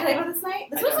 Wow. Did I tell you about this night?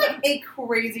 This was like a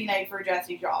crazy night for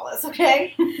Jesse Jollis,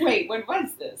 okay? Wait, when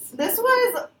was this? This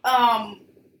was,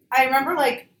 I remember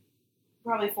like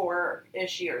probably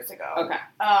 4-ish years ago. Okay.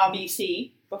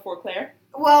 BC, before Claire?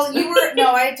 Well, you were,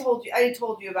 no, I had told you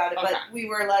about it, Okay. but we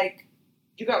were like.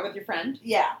 You go out with your friend?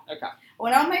 Yeah. Okay. I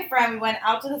went out with my friend, we went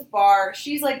out to this bar.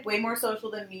 She's like way more social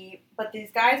than me, but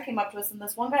these guys came up to us, and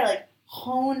this one guy like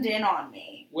honed in on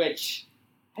me. Which,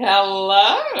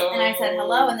 hello? And I said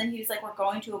hello, and then he was like, we're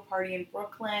going to a party in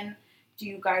Brooklyn. Do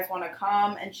you guys want to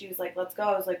come? And she was like, let's go.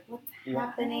 I was like, what's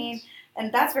happening?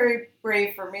 And that's very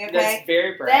brave for me, okay? That's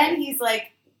very brave. Then he's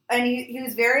like, and he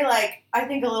was very like, I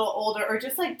think a little older, or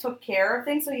just like took care of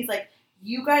things. So he's like,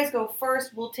 you guys go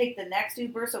first, we'll take the next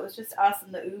Uber. So it was just us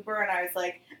in the Uber, and I was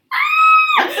like,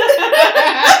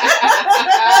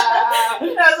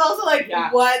 I was also like,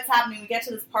 what's happening? We get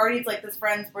to this party, it's like this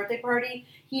friend's birthday party.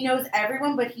 He knows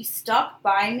everyone, but he stuck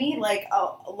by me like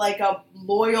a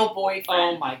loyal boyfriend.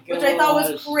 Oh my gosh. Which I thought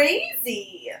was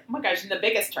crazy. Oh my gosh, and the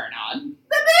biggest turn on.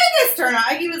 Biggest turn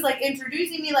on. He was like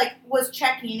introducing me, like was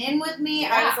checking in with me.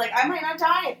 I was like, I might not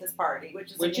die at this party,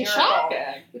 which is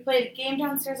shocking. We played a game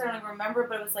downstairs, I don't even remember,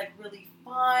 but it was like really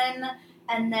fun.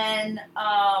 And then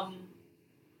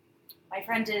my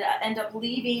friend did end up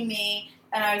leaving me,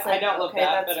 and I was like, I don't look okay,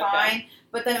 that, that's but fine. okay.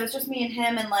 But then it was just me and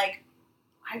him, and like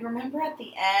I remember at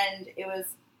the end, it was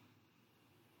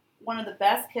one of the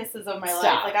best kisses of my life.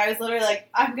 Stop. Like, I was literally like,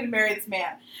 I'm going to marry this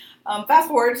man. Fast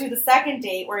forward to the second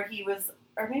date where he was,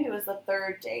 or maybe it was the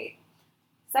third date.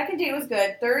 Second date was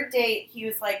good. Third date, he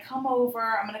was like, come over,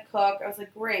 I'm going to cook. I was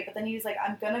like, great. But then he was like,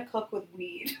 I'm going to cook with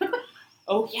weed.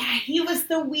 Oh, yeah, he was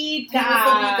the weed guy. He was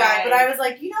the weed guy. But I was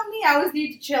like, you know me, I always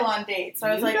need to chill on dates. So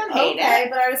I was You like, don't hate okay. it.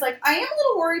 But I was like, I am a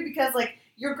little worried because, like,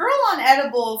 your girl on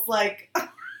edibles, like,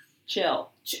 Chill.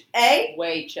 A,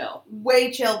 Way chill.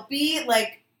 way chill. B,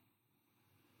 like,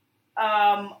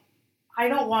 I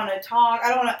don't want to talk. I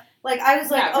don't want to, like, I was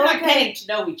like, Yeah, we're not okay. getting to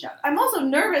know each other. I'm also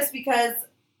nervous because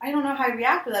I don't know how I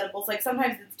react with edibles. Like,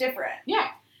 sometimes it's different. Yeah.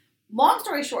 Long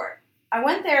story short, I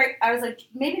went there. I was like,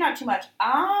 maybe not too much.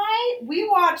 We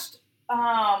watched,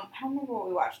 I don't remember what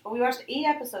we watched, but we watched 8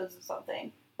 episodes of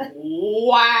something.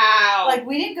 Wow. Like,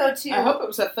 we didn't go to. I hope it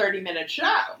was a 30-minute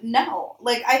show. No.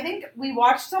 Like, I think we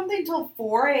watched something till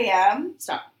 4 a.m.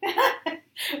 Stop.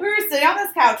 We were sitting on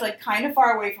this couch, like, kind of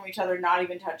far away from each other, not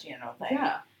even touching anything.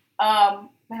 Yeah.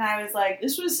 And I was like,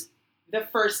 This was the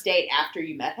first date after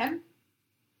you met him?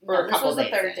 Or no, a couple this was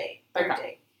the dates third in?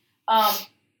 date. Okay.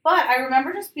 But I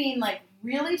remember just being, like,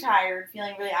 really tired,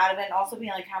 feeling really out of it, and also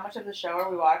being like, how much of the show are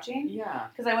we watching? Yeah.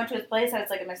 Because I went to his place, I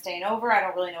was like, am I staying over? I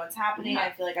don't really know what's happening. Yeah.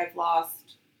 I feel like I've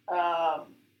lost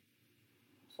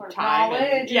sort of Time and-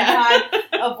 knowledge yeah.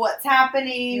 and time of what's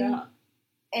happening. Yeah.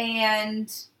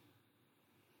 And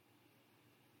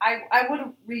I would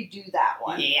redo that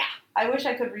one. Yeah. I wish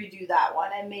I could redo that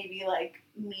one and maybe, like,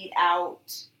 meet out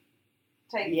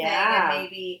type Yeah. thing and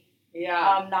maybe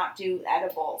Yeah. not do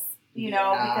edibles. You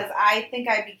know, Yeah. because I think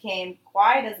I became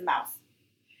quiet as a mouse.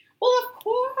 Well, of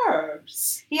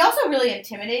course. He also really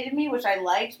intimidated me, which I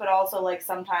liked, but also, like,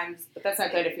 sometimes... But that's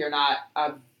not good if you're not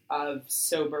of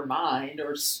sober mind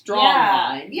or strong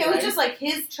mind. Yeah, it was right? just, like,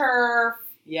 his turf.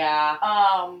 Yeah.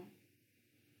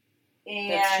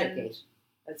 And... That's tricky.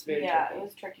 That's very yeah, tricky. it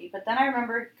was tricky. But then I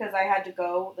remember, because I had to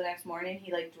go the next morning,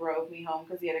 he, like, drove me home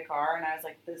because he had a car, and I was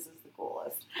like, this is the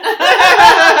coolest.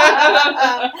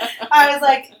 I was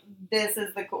like, this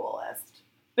is the coolest.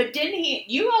 But didn't he,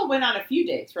 you all went on a few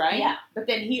dates, right? Yeah. But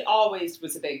then he always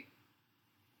was a big,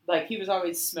 like, he was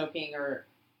always smoking or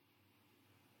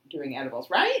doing edibles,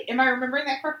 right? Am I remembering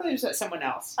that correctly, or is that someone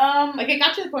else? Like, it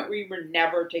got to the point where you were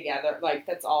never together. Like,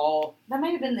 that's all. That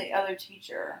might have been the other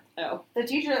teacher. Oh.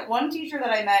 One teacher that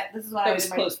I met, this is when That I was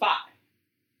was in close by,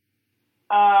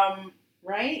 my,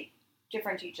 right?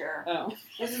 different teacher. Oh.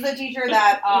 This is the teacher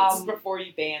that, This is before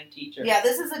you banned teachers. yeah,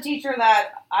 this is the teacher that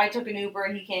I took an Uber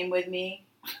and he came with me.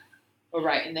 Oh,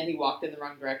 right, and then he walked in the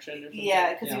wrong direction or something.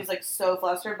 Yeah, because he was, like, so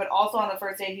flustered. But also on the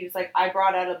first date, he was like, I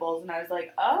brought edibles. And I was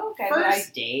like, oh, okay. But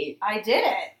First date. I did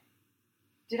it.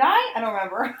 Did I? I don't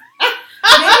remember. Maybe,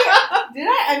 did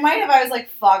I? I might have. I was like,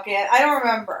 fuck it. I don't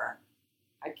remember.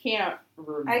 I can't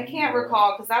remember. I can't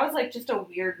recall because that was, like, just a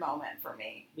weird moment for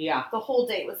me. Yeah. The whole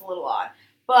date was a little odd.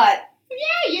 But,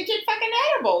 Yeah, you did fucking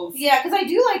edibles. yeah, because I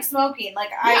do like smoking. Like,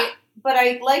 But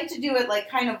I like to do it, like,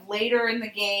 kind of later in the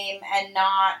game and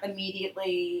not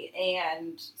immediately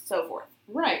and so forth.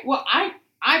 Right. Well, I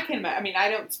can imagine. I mean, I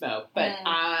don't smoke, but Mm.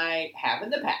 I have in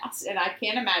the past, and I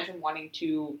can't imagine wanting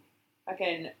to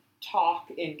fucking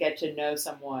talk and get to know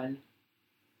someone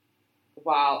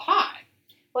while high.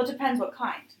 Well, it depends what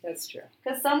kind. That's true.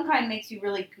 Because some kind makes you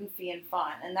really goofy and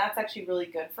fun, and that's actually really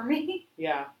good for me.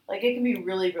 Yeah. Like, it can be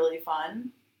really, really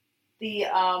fun. The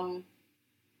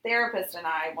therapist and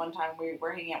I, one time we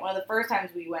were hanging out, one of the first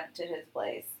times we went to his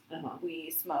place, Uh-huh.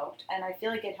 we smoked, and I feel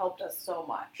like it helped us so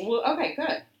much. Well, okay,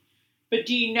 good. But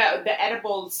do you know the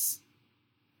edibles?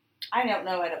 I don't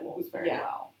know edibles very Yeah.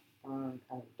 well.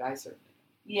 I certainly.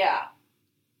 Yeah.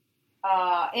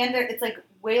 And it's, like,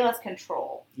 way less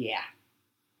control. Yeah.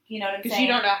 You know what I'm Because saying?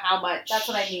 you don't know how much. That's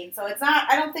what I mean. So it's not,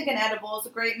 I don't think an edible is a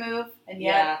great move, and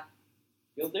yet, Yeah.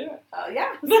 You'll do it.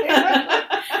 yeah.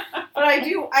 But I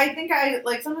think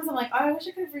like, sometimes I'm like, oh, I wish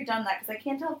I could have redone that, because I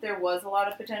can't tell if there was a lot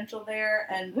of potential there,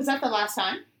 and Was that the last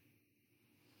time?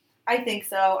 I think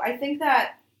so. I think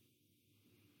that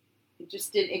It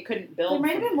just did. It couldn't build. there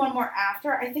might have from- been one more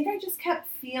after. I think I just kept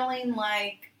feeling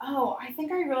like, oh, I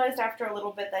think I realized after a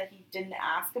little bit that he didn't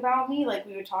ask about me. Like,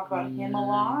 we would talk about him a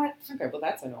lot. Okay, well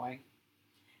that's annoying.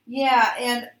 Yeah,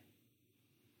 and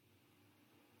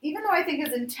even though I think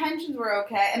his intentions were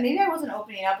okay, and maybe I wasn't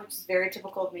opening up, which is very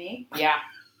typical of me. Yeah.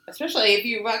 Especially if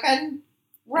you fucking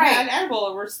had an edible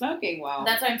or were smoking well.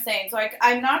 That's what I'm saying. So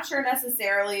I'm not sure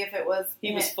necessarily if it was...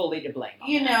 He was fully to blame. on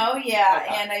You that. know, yeah.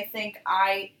 Okay. And I think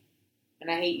And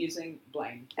I hate using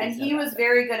blame. And Please he know was that.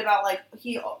 very good about, like,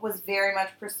 he was very much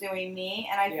pursuing me,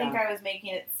 and I think Yeah. I was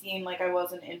making it seem like I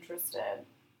wasn't interested.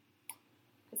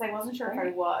 Because I wasn't sure if I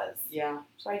was. Yeah.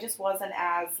 So I just wasn't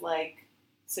as, like...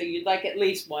 So you'd like at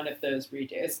least one of those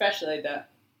redo, especially the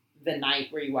night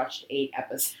where you watched 8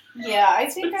 episodes. Yeah, I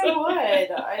think I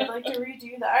would. I'd like to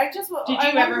redo that. I just... Did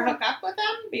you ever hook up with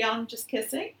them beyond just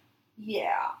kissing?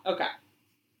 Yeah. Okay.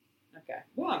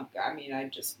 Well, I mean, I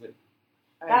just would...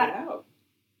 I That- don't know.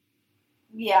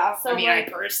 Yeah, so I mean, like... I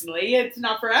personally, it's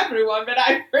not for everyone, but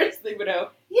I personally would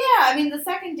hope. Yeah, I mean, the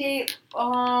second date,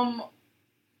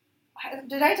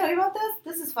 did I tell you about this?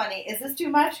 This is funny. Is this too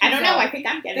much? I don't know. I think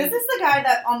I'm getting... This is the guy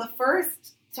that on the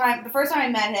first time I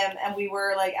met him and we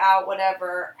were like out,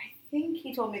 whatever, I think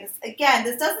he told me this. Again,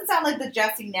 this doesn't sound like the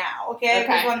Jesse now, okay? I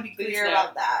just want to be clear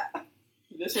about that.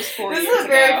 This was 4 This years is a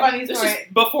very ago. funny This story.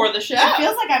 was before the show. It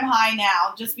feels like I'm high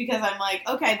now just because I'm like,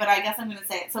 okay, but I guess I'm going to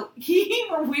say it. So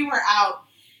when we were out,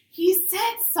 he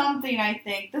said something, I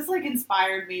think. This like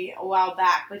inspired me a while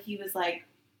back, but he was like,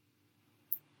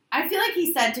 I feel like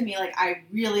he said to me, like, I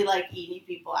really like eating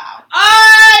people out.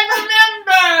 I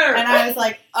remember! And I was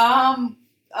like,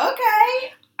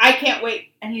 okay. I can't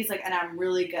wait. And he's like, and I'm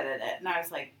really good at it. And I was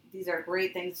like, these are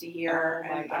great things to hear. Oh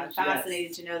my and I'm gosh,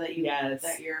 fascinated to know that you Yes.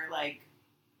 that you're like,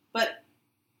 but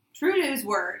true to his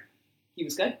word. He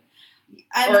was good?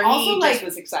 And or also he like, just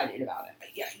was excited about it?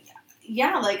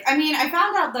 yeah, like, I mean, I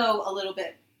found out though a little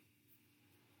bit,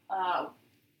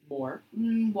 More?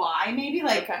 why maybe,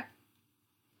 like, Okay.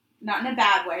 not in a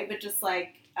bad way, but just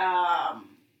like, I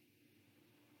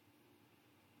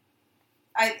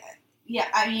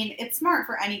mean, it's smart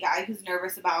for any guy who's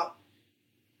nervous about,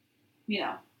 you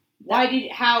know. Why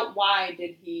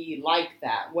did he like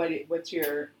that? What's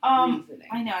your reasoning?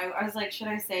 I know. I was like, should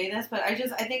I say this? But I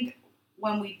think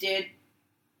when we did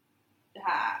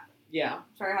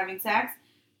start having sex,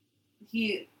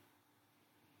 that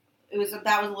was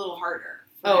a little harder.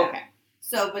 Oh, okay.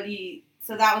 So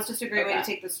that was just a great way to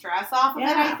take the stress off of it,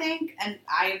 I think, and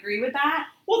I agree with that.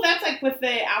 Well, that's like with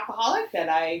the alcoholic the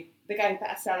guy who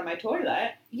passed out on my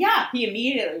toilet. Yeah. He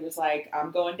immediately was like,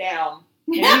 I'm going down.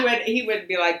 And he would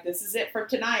be like, this is it for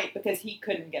tonight, because he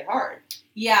couldn't get hard.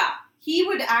 Yeah. He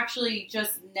would actually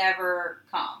just never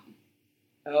come.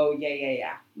 Oh,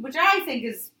 yeah. Which I think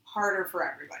is harder for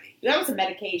everybody. That was a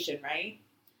medication, right?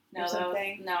 No, Or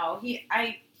something? He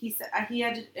said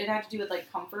it had to do with like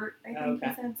comfort, I think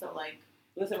he said. So like,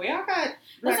 Listen, we all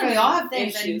have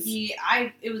things, issues.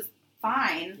 and it was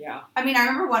fine. Yeah. I mean, I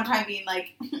remember one time being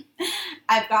like,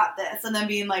 I've got this, and then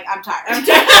being like, I'm tired.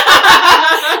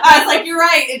 I was like, you're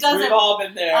right, it doesn't. We've all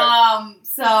been there.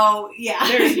 So, yeah.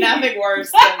 There's nothing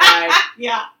worse than like,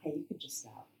 yeah. hey, you can just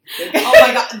stop. Oh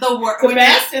my God, the worst. The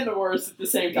best and the worst at the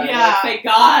same time. Yeah. Like, thank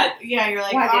God. Yeah, you're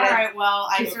like, Why all did I right, well,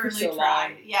 I do it for certainly so tried.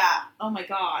 long? Yeah. Oh my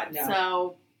God. No.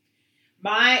 So.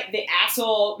 The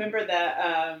asshole, remember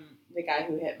the guy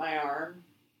who hit my arm?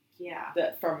 Yeah.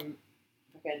 From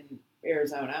fucking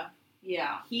Arizona?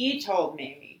 Yeah. He told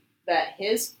me that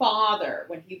his father,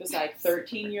 when he was like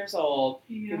 13 years old,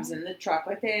 he was in the truck,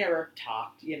 like they never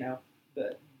talked, the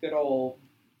good old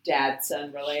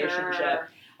dad-son relationship. Sure.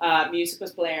 Music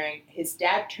was blaring. His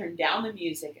dad turned down the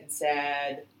music and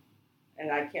said,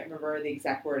 and I can't remember the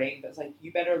exact wording, but it was like,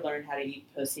 you better learn how to eat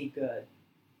pussy good.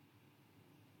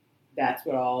 That's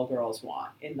what all girls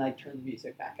want. And like, turn the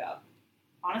music back up.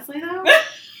 Honestly, though, Thank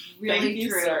really you,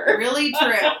 true. sir. Really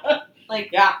true. Like,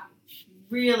 Yeah.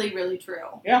 really, really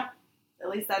true. Yeah. At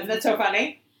least that's... Isn't that so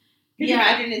funny? Could you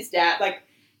imagine his dad, like,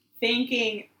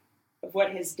 thinking of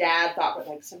what his dad thought, but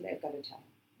like, someday I've got to tell him.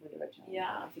 When do I tell him?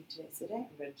 Yeah. I think today's the day.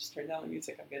 I'm going to just turn down the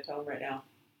music. I'm going to tell him right now.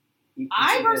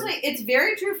 I personally, it's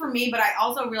very true for me, but I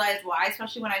also realized why,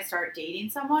 especially when I start dating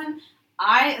someone.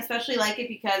 I especially like it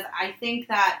because I think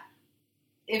that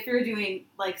if you're doing,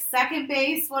 like, second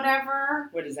base, whatever.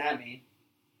 What does that mean?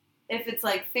 If it's,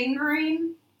 like,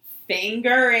 fingering.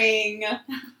 Fingering.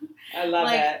 I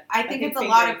love it. I think it's a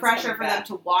lot of pressure for them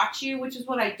to watch you, which is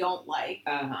what I don't like.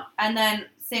 Uh-huh. And then,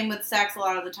 same with sex, a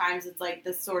lot of the times it's, like,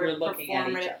 this sort of looking at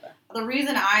each performative. other. The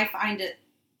reason I find it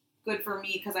good for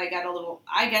me, because I get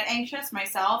anxious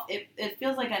myself, it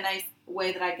feels like a nice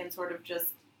way that I can sort of just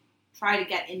try to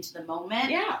get into the moment.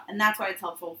 Yeah. And that's why it's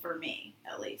helpful for me,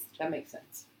 at least. That makes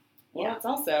sense. Well, Yeah. it's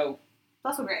also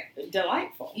great.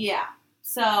 delightful. Yeah.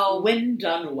 So. When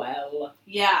done well.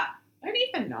 Yeah. And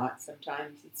even not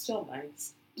sometimes. It's still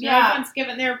nice. Yeah. Everyone's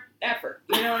given their effort.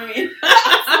 You know what I mean?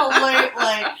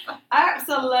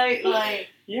 Absolutely.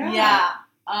 Yeah.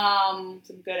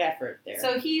 Some good effort there.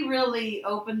 So he really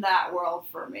opened that world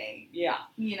for me. Yeah.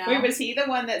 You know? Wait, was he the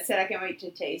one that said, I can't wait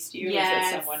to taste you? Yes. Or was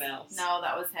it someone else? No,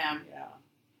 that was him. Yeah.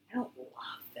 I don't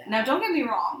love that. Now, don't get me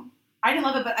wrong. I didn't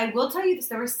love it, but I will tell you this.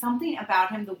 There was something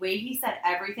about him, the way he said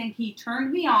everything. He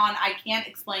turned me on. I can't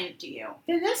explain it to you.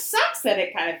 Then this sucks that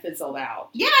it kind of fizzled out.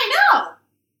 Yeah, I know.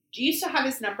 Do you still have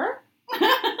his number?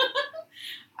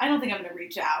 I don't think I'm going to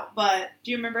reach out, but... Do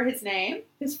you remember his name?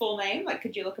 His full name? Like,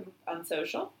 could you look him up on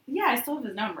social? Yeah, I still have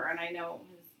his number, and I know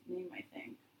his name, I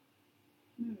think.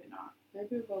 Maybe not.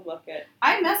 Maybe we'll look at...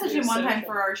 I messaged him one social. time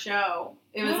for our show.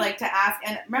 It was like to ask,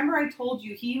 and remember I told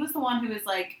you, he was the one who was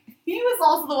like... He was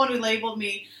also the one who labeled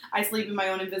me, I sleep in my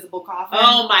own invisible coffin.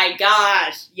 Oh my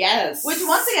gosh, yes. Which,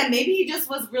 once again, maybe he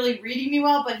just was really reading me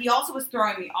well, but he also was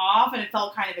throwing me off, and it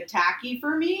felt kind of attacky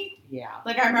for me. Yeah.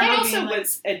 Like, I remember That also being like...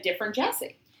 was a different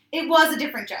Jessie. It was a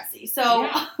different Jessie. So,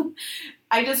 Yeah.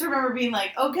 I just remember being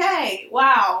like, okay,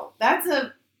 wow, that's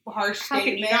a harsh How can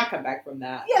statement. you not come back from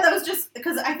that? Yeah, that was just,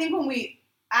 because I think when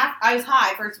I was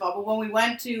high, first of all, but when we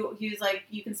went to, he was like,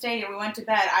 you can stay here, we went to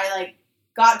bed, I, like,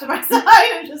 got to my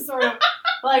side and just sort of,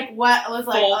 like, what, was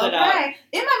like, Folded up. okay.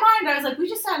 In my mind, I was like, we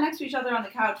just sat next to each other on the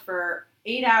couch for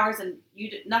 8 hours and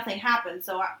nothing happened,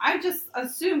 so I just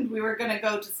assumed we were going to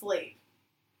go to sleep.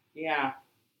 Yeah.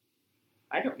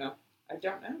 I don't know.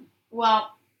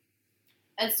 Well,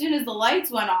 as soon as the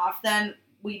lights went off, then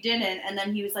we didn't, and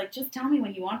then he was like, just tell me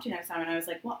when you want to next time, and I was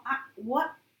like, well, what?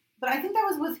 But I think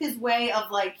that was his way of,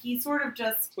 like, he sort of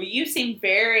just... Well, you seem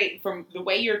very, from the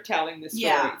way you're telling the story,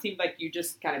 Yeah. it seemed like you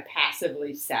just kind of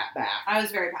passively sat back. I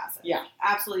was very passive. Yeah.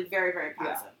 Absolutely very, very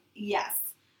passive. Yes.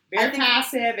 Very I think-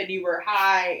 passive, and you were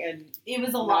high, and It was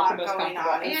a not lot the most going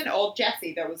comfortable. on. And old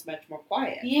Jessie, that was much more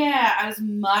quiet. Yeah, I was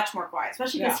much more quiet,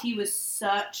 especially because Yeah. he was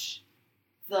such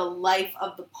the life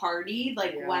of the party,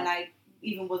 like, Yeah. when I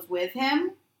even was with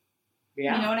him.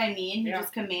 Yeah. You know what I mean? He Yeah.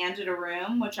 just commanded a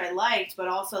room, which I liked, but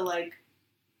also, like,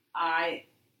 I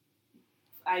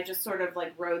just sort of,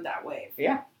 like, rode that wave.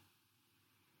 Yeah.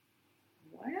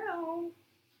 Wow.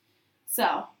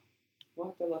 So, We'll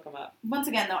have to look him up. once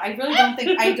again, though, I really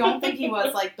don't think he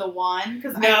was, like, the one,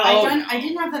 because No. I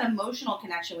didn't have that emotional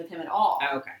connection with him at all.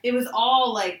 Oh, okay. It was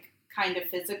all, like, kind of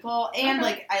physical, and,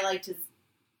 Okay. like, I liked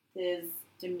his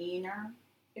demeanor,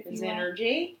 if His you will.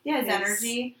 energy. Yeah, his his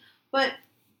energy. But,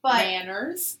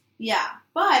 Manners. yeah.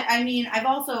 But, I mean, I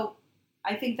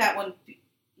think that one,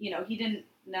 you know, he didn't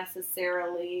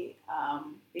necessarily,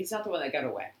 He's not the one that got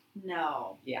away.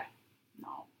 no. Yeah.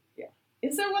 No.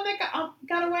 Is there one that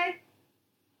got away?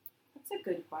 That's a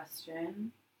good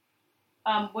question.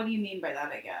 What do you mean by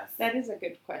that, I guess? That is a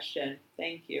good question.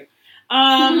 Thank you.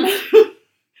 I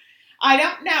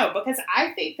don't know, because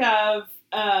I think of,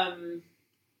 I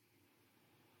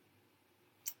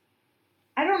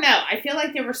don't know. I feel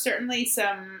like there were certainly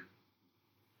some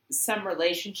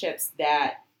relationships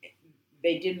that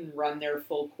they didn't run their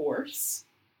full course.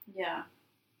 Yeah.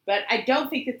 But I don't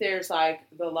think that there's, like,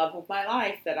 the love of my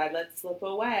life that I let slip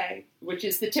away, which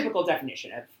is the typical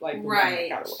definition of, like, the one that Right.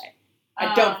 got away.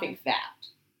 I don't think that.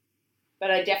 But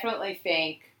I definitely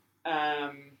think,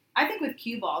 I think with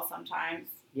cue ball sometimes.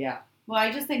 yeah. Well,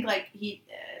 I just think, like, he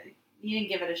didn't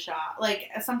give it a shot. Like,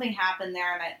 something happened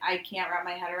there, and I can't wrap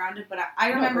my head around it, but I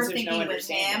No, remember 'cause there's no thinking with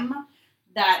understanding. him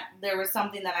that there was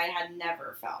something that I had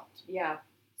never felt. Yeah.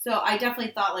 So I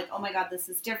definitely thought, like, oh my God, this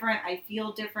is different. I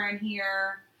feel different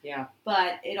here. Yeah.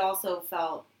 But it also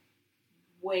felt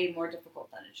way more difficult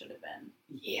than it should have been.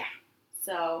 Yeah.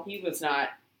 So, He was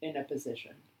not in a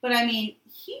position, but I mean,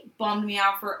 he bummed me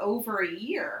out for over a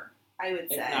year, I would if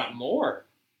say. not more.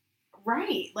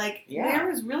 Right. Like, Yeah. there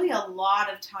was really a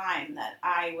lot of time that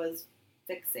I was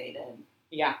fixated,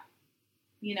 Yeah,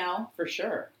 you know? for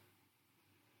sure.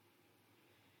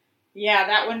 Yeah,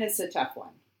 that one is a tough one.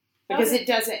 Because Okay. it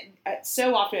doesn't,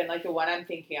 so often, like the one I'm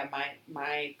thinking of,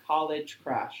 my college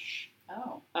crush,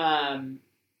 Oh.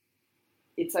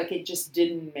 it's like it just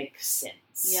didn't make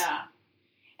sense. Yeah.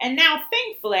 And now,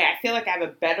 thankfully, I feel like I have a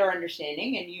better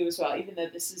understanding, and you as well, even though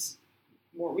this is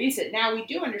more recent. Now we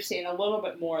do understand a little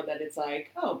bit more that it's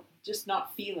like, oh, just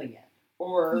not feeling it.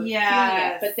 Or feeling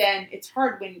Yes. it. But then it's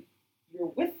hard when you're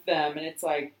with them, and it's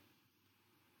like,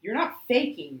 you're not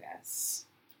faking this.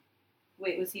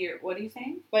 Wait, what are you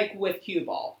saying? Like with cue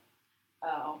ball,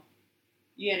 Oh.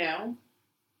 you know?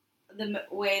 The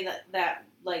way that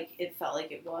like, it felt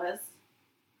like it was.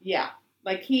 Yeah.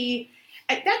 Like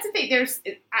that's the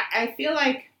thing, I feel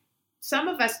like some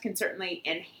of us can certainly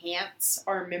enhance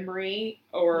our memory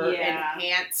or Yeah.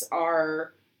 enhance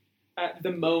our,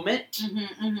 the moment.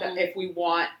 Mm-hmm, If we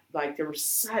want, like, there was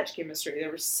such chemistry,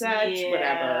 there was such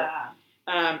whatever.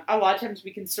 A lot of times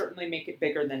we can certainly make it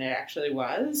bigger than it actually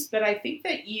was, but I think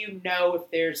that if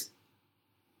there's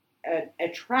an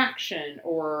attraction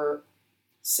or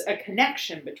a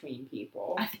connection between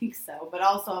people. I think so, but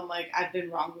also I'm like, I've been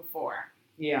wrong before.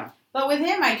 Yeah. But with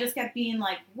him, I just kept being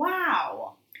like,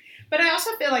 wow. But I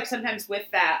also feel like sometimes with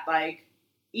that, like,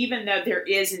 even though there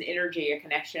is an energy, a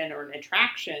connection, or an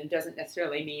attraction, doesn't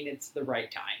necessarily mean it's the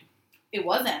right time. It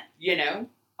wasn't. You know?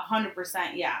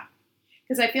 100%, yeah.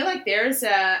 Because I feel like there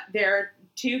are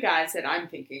two guys that I'm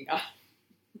thinking of.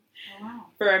 Oh, wow.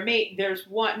 For a mate, there's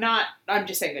one, I'm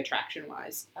just saying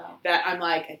attraction-wise, that I'm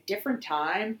like, a different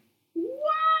time,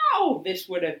 wow, this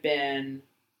would have been,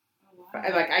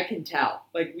 like, I can tell.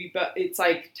 Like, it's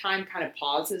like time kind of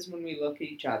pauses when we look at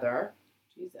each other.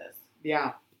 Jesus.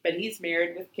 Yeah. But he's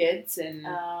married with kids, and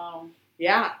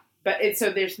yeah. But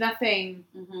so there's nothing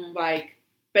like,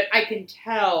 but I can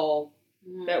tell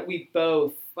that we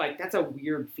both, like, that's a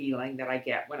weird feeling that I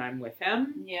get when I'm with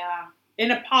him. Yeah.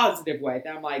 In a positive way.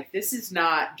 That I'm like, this is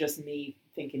not just me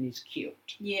thinking he's cute.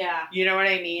 Yeah. You know what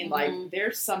I mean? Like,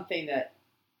 there's something that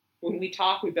when we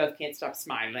talk, we both can't stop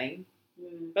smiling.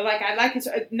 But, like, I like his,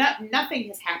 nothing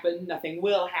has happened, nothing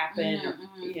will happen,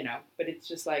 you know, but it's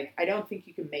just like, I don't think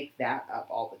you can make that up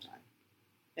all the time.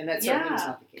 And that certainly is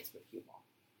not the case with you all.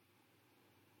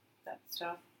 That's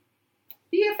tough.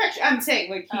 The affection, I'm saying,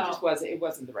 like, it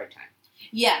wasn't the right time.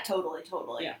 Yeah, totally.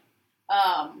 Yeah.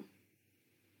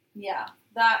 Yeah,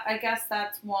 I guess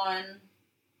that's one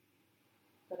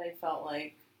that I felt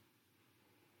like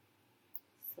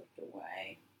slipped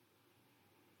away.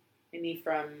 Any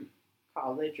from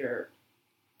college or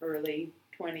early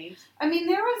 20s? I mean,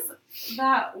 there was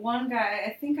that one guy,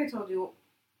 I think I told you,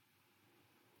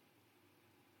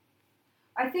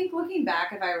 I think looking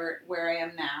back, if I were where I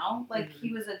am now, like,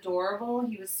 he was adorable,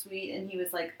 he was sweet, and he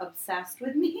was, like, obsessed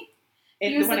with me.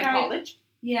 And the one in college?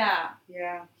 Yeah.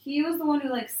 Yeah. He was the one who,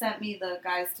 like, sent me the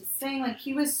guys to sing. Like,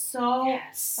 he was so...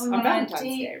 Yes. On Valentine's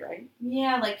Day, right?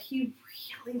 Yeah, like, he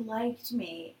really liked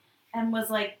me and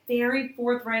was, like, very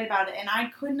forthright about it. And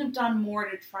I couldn't have done more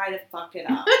to try to fuck it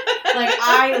up. Like,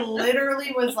 I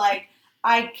literally was like,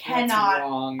 I cannot. That's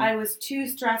wrong. I was too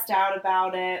stressed out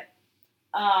about it.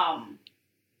 I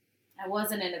was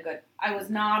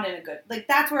not in a good... Like,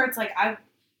 that's where it's like, I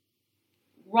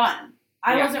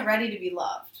wasn't ready to be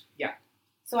loved. Yeah.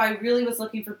 So I really was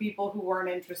looking for people who weren't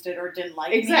interested or didn't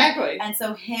like me. And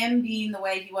so him being the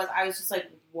way he was, I was just like,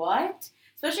 what?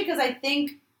 Especially because I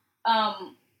think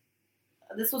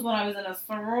this was when I was in a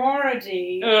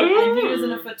sorority and he was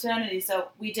in a fraternity. So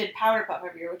we did powder puff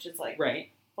every year, which is like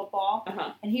football.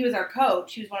 And he was our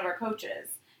coach. He was one of our coaches.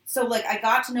 So, like, I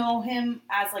got to know him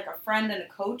as, like, a friend and a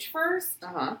coach first,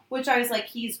 which I was like,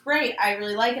 he's great. I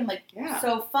really like him. Like,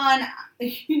 so fun,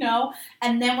 you know?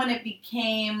 And then when it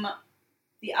became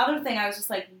the other thing, I was just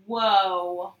like,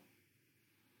 whoa,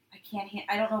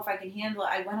 I don't know if I can handle it.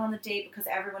 I went on the date because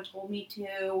everyone told me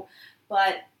to,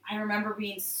 but I remember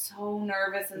being so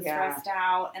nervous and stressed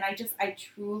out. And I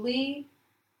truly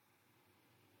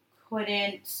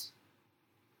couldn't.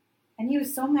 And he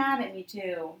was so mad at me,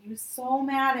 too. He was so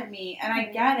mad at me. And I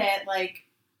get it, like...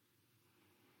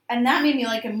 And that made me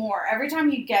like him more. Every time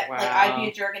he'd get, like, I'd be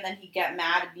a jerk and then he'd get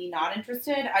mad and be not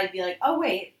interested, I'd be like, oh,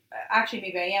 wait. Actually,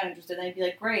 maybe I am interested. And I'd be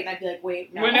like, great. And I'd be like,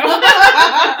 wait, no. Because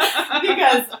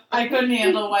I couldn't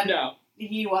handle when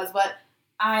he was. But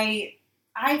I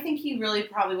think he really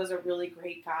probably was a really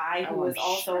great guy who was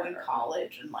also in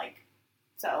college. And, like,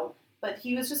 so... But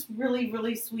he was just really,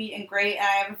 really sweet and great. And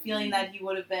I have a feeling that he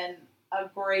would have been a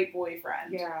great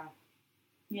boyfriend. Yeah.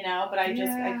 You know, but I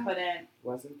couldn't.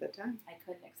 Wasn't the time. I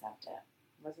couldn't accept it.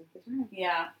 Wasn't the time.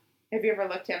 Yeah. Have you ever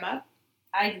looked him up?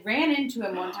 I ran into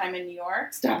him one time in New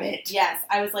York. Stop it. Yes.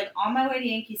 I was like on my way to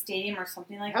Yankee Stadium or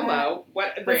something like that. Hello.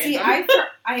 What? But see, I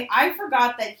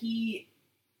forgot that he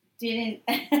didn't.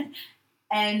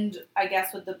 And I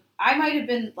guess I might have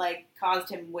been like caused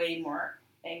him way more.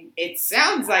 It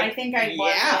sounds like I think I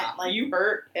wasn't. Like, you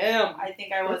hurt him. I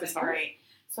think I wasn't great.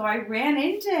 So I ran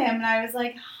into him and I was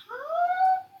like,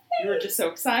 hi. You were just so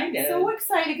excited. So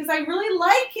excited because I really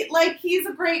like it. Like, he's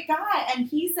a great guy. And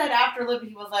he said after Libby,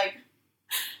 he was like,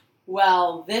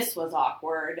 well, this was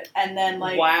awkward. And then,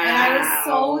 like, and I was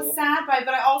so sad by it.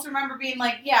 But I also remember being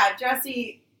like, yeah,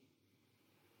 Jesse.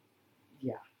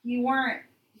 Yeah. You weren't.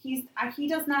 He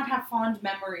does not have fond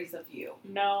memories of you.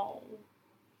 No.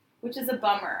 Which is a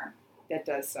bummer. That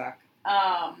does suck.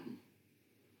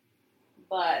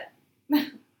 But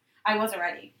I wasn't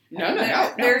ready.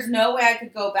 No. There's no way I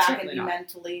could go back Certainly and be not.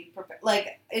 mentally prepared.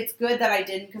 Like, it's good that I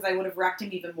didn't because I would have wrecked him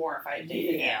even more if I had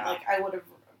dated him. Like, I would have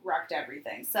wrecked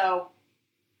everything. So,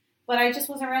 but I just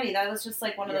wasn't ready. That was just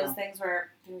like one of those things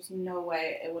where there's no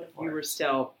way it would have worked. You were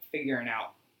still figuring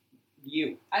out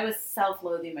you. I was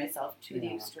self-loathing myself to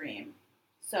the extreme.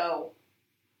 So,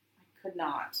 I could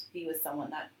not be with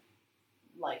someone that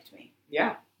liked me.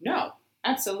 Yeah. No.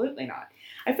 Absolutely not.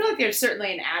 I feel like there's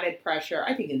certainly an added pressure,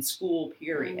 I think, in school,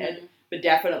 period, but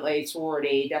definitely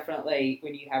sorority, definitely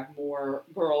when you have more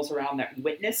girls around that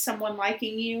witness someone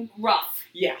liking you. Rough.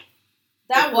 Yeah.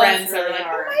 That the was friends really are like,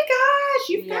 hard. oh my gosh,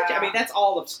 you've got to. Yeah. I mean, that's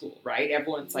all of school, right?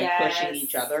 Everyone's like Yes. pushing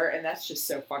each other, and that's just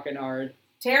so fucking hard.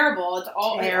 Terrible. It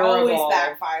always Terrible.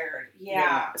 backfired.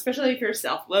 Yeah. Especially if you're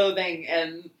self-loathing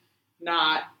and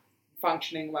not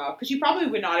functioning well, because you probably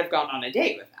would not have gone on a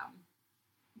date with them.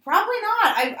 Probably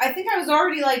not. I think I was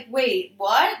already like, wait,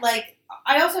 what? Like,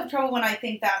 I also have trouble when I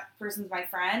think that person's my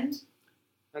friend.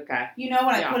 Okay. You know,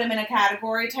 when I Yeah. put him in a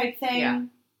category type thing. Yeah.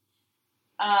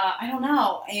 I don't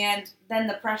know. And then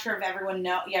the pressure of everyone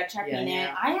checking in.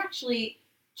 Yeah. I actually,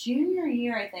 junior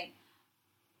year, I think.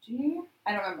 Junior year?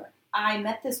 I don't remember. I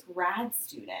met this grad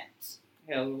student.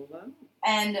 Hello.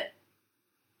 And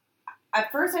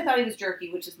at first I thought he was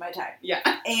jerky, which is my type. Yeah.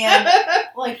 And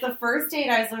like the first date,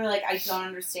 I was literally like, I don't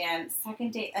understand.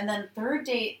 Second date, and then third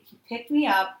date, he picked me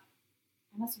up.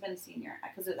 I must have been a senior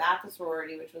because it was at the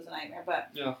sorority, which was a nightmare. But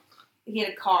Yeah. he had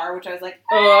a car, which I was like,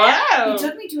 Oh. He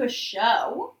took me to a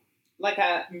show, Like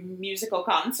a musical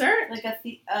concert? like a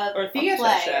Or theater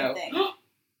play, show. I think.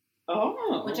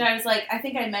 Oh. Which I was like, I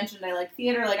think I mentioned I like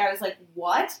theater. Like I was like,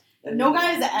 what? No guy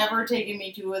has ever taken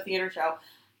me to a theater show.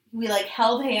 We like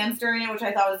held hands during it, which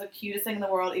I thought was the cutest thing in the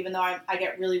world. Even though I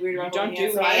get really weird about You holding don't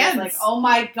hands. do So I hands. was like, oh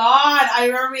my god! I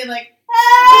remember being like,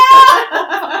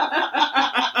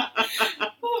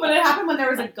 but it happened when there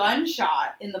was a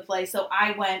gunshot in the play, so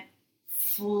I went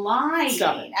flying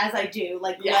Stop it. as I do,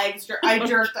 like Yeah. legs. I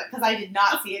jerked because I did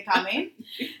not see it coming,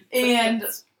 and.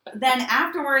 Then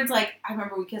afterwards, like, I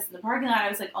remember we kissed in the parking lot. I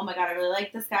was like, oh my god, I really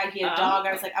like this guy. He had a dog.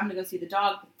 I was like, I'm going to go see the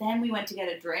dog. But then we went to get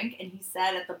a drink, and he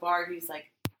said at the bar, he was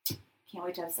like, can't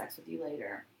wait to have sex with you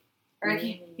later. Or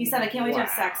he said, I can't wait to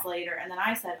have sex later. And then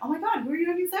I said, oh my god, who are you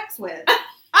having sex with?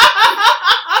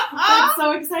 That's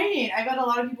so exciting. I bet a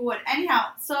lot of people would. Anyhow,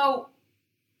 so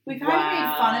we kind of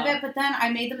made fun of it, but then I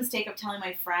made the mistake of telling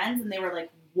my friends, and they were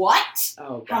like, what?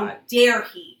 Oh, How God. dare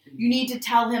he? You need to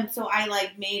tell him. So I,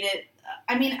 like, made it.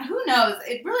 I mean, who knows?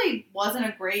 It really wasn't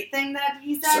a great thing that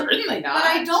he said. Certainly not. But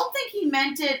I don't think he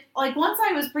meant it. Like, once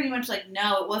I was pretty much like,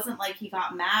 no, it wasn't like he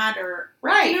got mad or.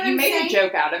 Right. You know what You I'm made saying? a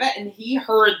joke out of it, and he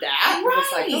heard that. And Right. was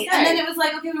like, okay. And then it was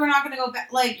like, okay, we're not going to go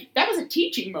back. Like, that was a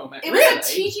teaching moment. it really. was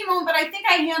a teaching moment, but I think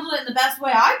I handled it in the best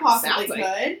way I possibly Sounds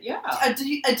like could. Yeah.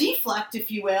 A deflect,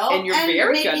 if you will. And you're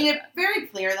very good making at it very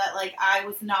clear that, like, I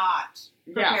was not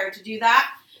Yeah. prepared to do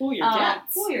that. Cool your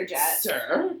jets. Cool your jets.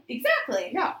 Sir.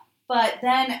 Exactly. Yeah. But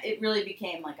then it really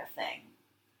became like a thing.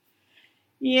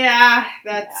 Yeah,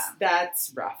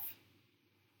 that's rough.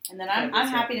 And then That I'm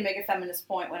is happy to make a feminist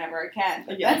point whenever I can.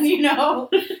 But Yes. then,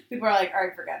 people are like, all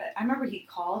right, forget it. I remember he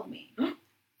called me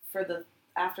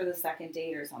after the second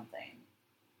date or something.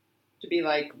 To be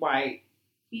like, why?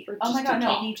 Or Oh my just to god, no,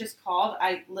 talk. he just called.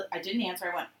 I didn't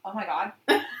answer. I went, oh my god.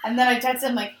 And then I texted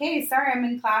him like, hey, sorry, I'm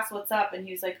in class. What's up? And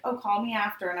he was like, oh, call me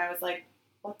after. And I was like,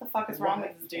 what the fuck is wrong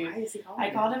with this dude? Why is he calling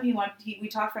I called him. We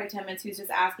talked for like 10 minutes. He was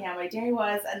just asking how my day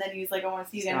was, and then he was like, "I want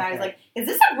to see you again." And I was Stop like, "Is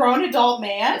this a grown adult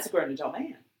man?" That's a grown adult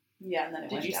man. Yeah. And then it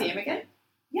Did went you down. see him again?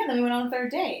 Yeah. Then we went on the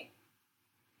third date,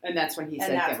 And that's when he and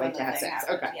said, that's can't when wait the to have thing sex.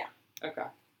 happened. Okay. Yeah. Okay.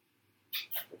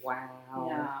 Wow.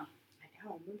 Yeah. I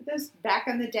know. Remember those back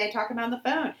in the day talking on the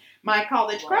phone? My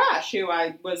college crush, who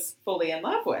I was fully in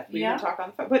love with. We Yeah. would talk on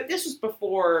the phone. But this was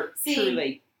before See,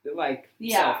 truly, like,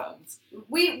 yeah. cell phones.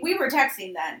 We were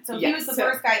texting then, so he Yeah, was the so-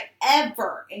 first guy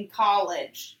ever in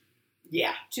college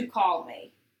Yeah. to call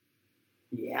me.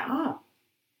 Yeah.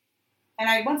 And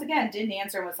I once again didn't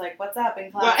answer and was like, "What's up?"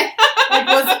 in class. Right.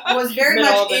 Like was very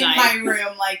Middle much of the in night. my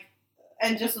room, like,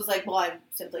 and just was like, "Well, I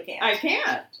simply can't." I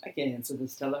can't answer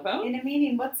this telephone. In a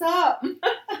meeting, what's up?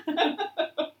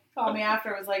 Call me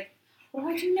after. I was like, what do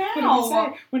I do now? What do you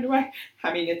say? When do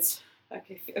I mean, it's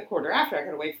like a quarter after. I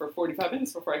gotta wait for 45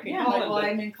 minutes before I can Yeah, call like, him well, to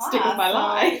I'm in class. stick with my so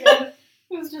lie.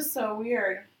 It was just so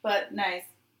weird, but nice.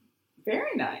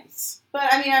 Very nice.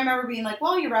 But I mean, I remember being like,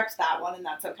 well, you wrecked that one, and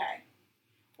that's okay.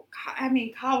 I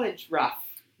mean, college, rough.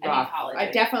 College. I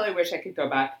definitely wish I could go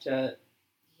back to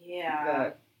Yeah.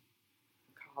 the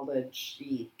college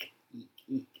eek.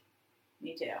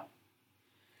 Me too.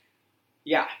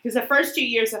 Yeah, because the first 2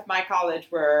 years of my college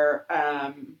were,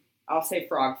 I'll say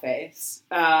frog face,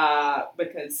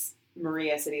 because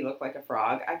Maria said he looked like a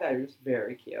frog. I thought he was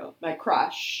very cute. My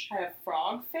crush, Had a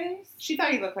frog face? she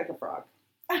thought he looked like a frog.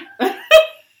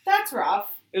 That's rough.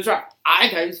 It was rough. I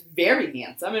thought he was very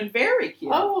handsome and very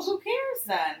cute. Oh, well, who cares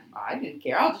then? I didn't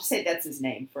care. I'll just say that's his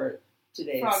name for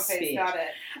today's Frog face, speech. got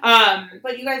it.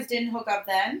 But you guys didn't hook up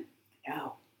then?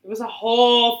 No. It was a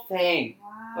whole thing.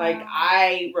 Wow. Like,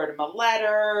 I wrote him a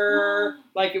letter.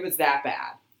 Like, it was that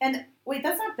bad. And wait,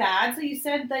 that's not bad. So you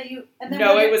said that you... And then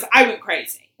No, I went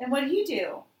crazy. And what did he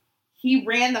do? He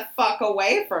ran the fuck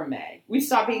away from me. We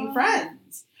stopped being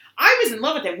friends. I was in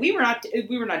love with him. We were not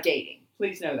dating.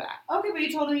 Please know that. Okay, but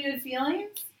you told him you had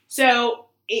feelings? So,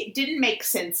 it didn't make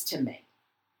sense to me.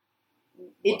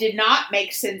 It did not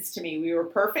make sense to me. We were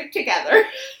perfect together.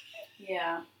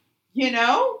 Yeah. You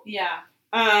know? Yeah.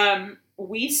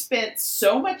 We spent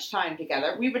so much time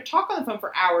together. We would talk on the phone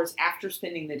for hours after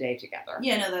spending the day together.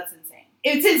 Yeah, no, that's insane.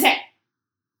 It's insane.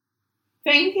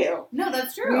 Thank you. No,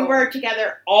 that's true. We were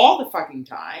together all the fucking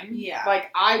time. Yeah. Like,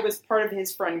 I was part of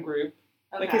his friend group.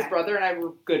 Okay. Like, his brother and I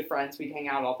were good friends. We'd hang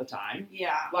out all the time.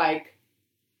 Yeah. Like,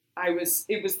 it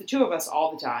was the two of us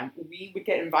all the time. We would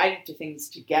get invited to things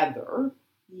together.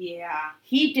 Yeah.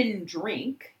 He didn't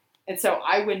drink. And so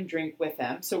I wouldn't drink with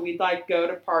him. So we'd, like, go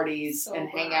to parties and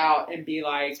hang out and be,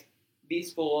 like,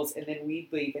 these fools. And then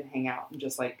we'd leave and hang out and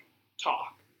just, like,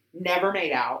 talk. Never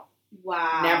made out.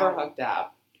 Wow. Never hooked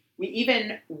up. We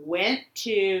even went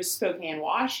to Spokane,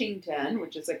 Washington,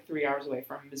 which is, like, 3 hours away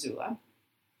from Missoula,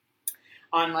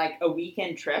 on, like, a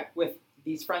weekend trip with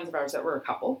these friends of ours that were a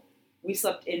couple. We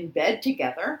slept in bed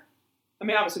together. I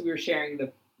mean, obviously, we were sharing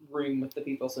the room with the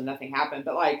people, so nothing happened.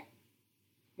 But, like,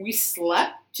 we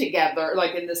slept together,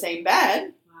 like, in the same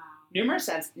bed. Wow. Numerous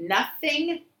times.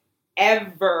 Nothing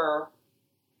ever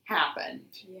happened.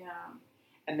 Yeah.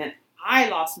 And then I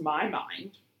lost my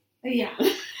mind. Yeah.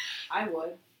 I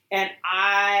would. And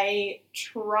I've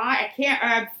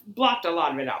blocked a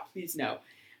lot of it out, please know.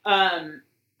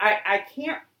 I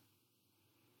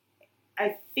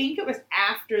think it was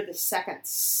after the second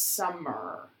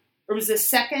summer. It was the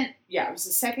second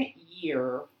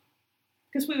year.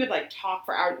 Because we would, like, talk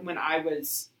for hours when I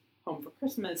was home for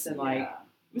Christmas and, like,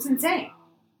 it was insane.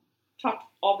 Talked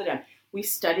all the time. We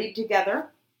studied together.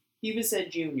 He was a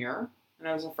junior and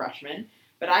I was a freshman.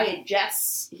 But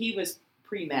he was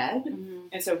pre-med. Mm-hmm.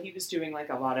 And so he was doing, like,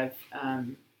 a lot of,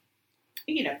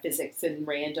 physics and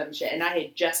random shit. And I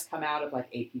had just come out of,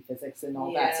 like, AP physics and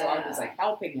all that. So I was, like,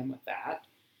 helping him with that.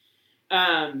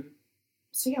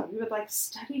 So, yeah, we would, like,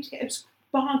 study together. It was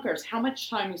bonkers how much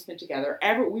time we spent together.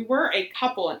 We were a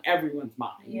couple in everyone's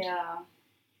mind. Yeah.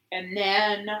 And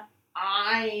then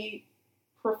I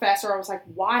was like,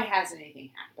 why hasn't anything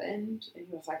happened? And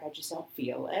he was like, I just don't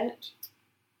feel it.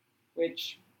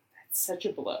 Which, that's such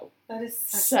a blow. That is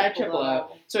Such a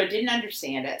blow. So I didn't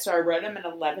understand it. So I wrote him an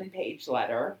 11-page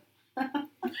letter.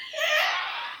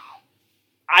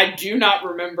 I do not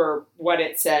remember what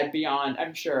it said beyond,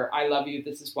 I'm sure, I love you,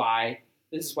 this is why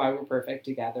we're perfect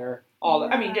together.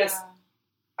 Just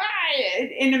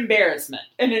an embarrassment.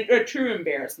 And a true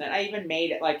embarrassment. I even made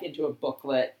it, like, into a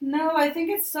booklet. No, I think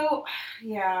it's so,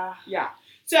 yeah. Yeah.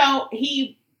 So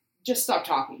he just stopped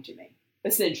talking to me,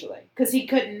 essentially. Because he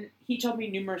told me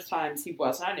numerous times he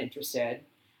was not interested.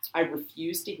 I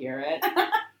refused to hear it.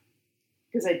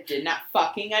 Because I did not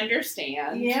fucking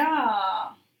understand. Yeah.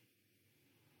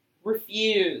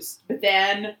 Refused. But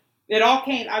then it all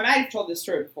came. I might have told this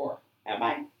story before. Have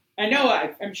I? I know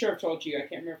I'm sure I've told you. I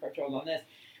can't remember if I've told on this.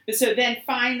 But so then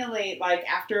finally, like,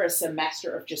 after a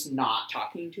semester of just not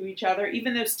talking to each other,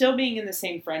 even though still being in the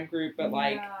same friend group, but,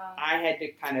 like, I had to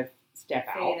kind of step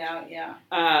out. Fade out,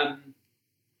 yeah.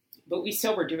 But we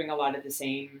still were doing a lot of the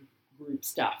same group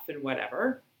stuff and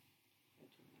whatever.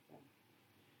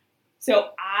 So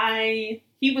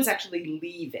he was actually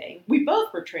leaving. We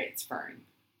both were transferring.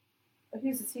 But he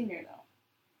was a senior, though.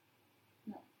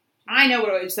 I know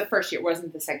what it was the first year. It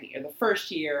wasn't the second year. The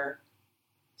first year.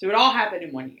 So it all happened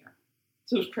in 1 year.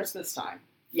 So it was Christmas time.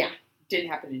 Yeah. Didn't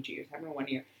happen in 2 years. It happened in 1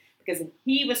 year. Because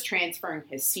he was transferring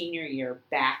his senior year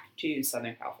back to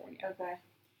Southern California. Okay.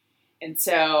 And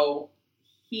so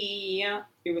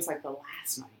it was like the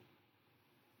last night.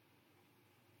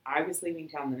 I was leaving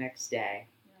town the next day.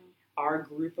 Yeah. Our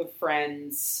group of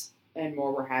friends and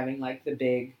more were having, like, the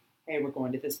big, hey, we're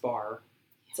going to this bar.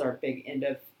 It's our big end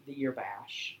of the year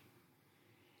bash.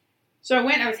 So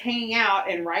I was hanging out,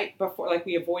 and right before, like,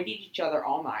 we avoided each other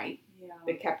all night. Yeah.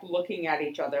 They kept looking at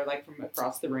each other, like, from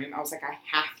across the room. I was like, I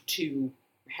have to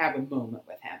have a moment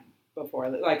with him before,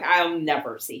 like, I'll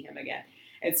never see him again.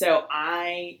 And so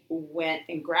I went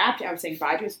and grabbed him. I was saying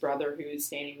bye to his brother, who was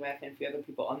standing with, and a few other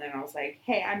people. And then I was like,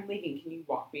 hey, I'm leaving. Can you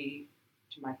walk me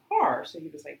to my car? So he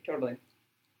was like, totally.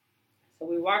 So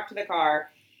we walked to the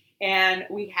car, and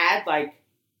we had, like,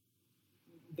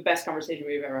 the best conversation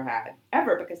we've ever had,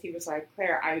 because he was like,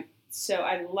 Claire, I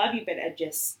love you, but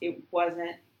it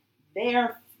wasn't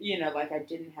there, like, I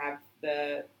didn't have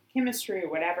the chemistry or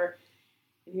whatever.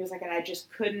 And he was like, and I just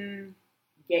couldn't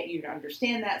get you to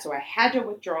understand that. So I had to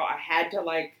withdraw. I had to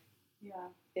Yeah.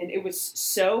 and it was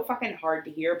so fucking hard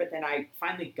to hear, but then I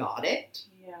finally got it,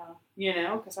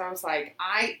 Yeah. because I was like,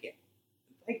 I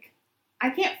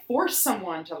can't force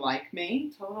someone to like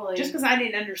me Totally. just because I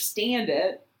didn't understand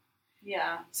it.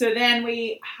 Yeah. So then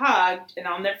we hugged, and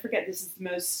I'll never forget, this is the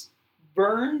most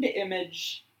burned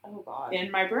image Oh God.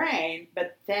 in my brain.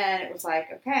 But then it was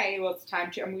like, okay, well, it's time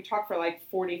to, and we talked for like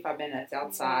 45 minutes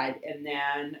outside, and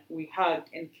then we hugged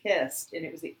and kissed, and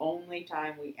it was the only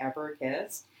time we ever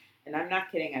kissed. And I'm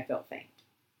not kidding, I felt faint.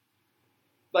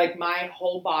 Like my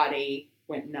whole body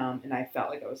went numb, and I felt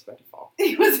like I was about to fall.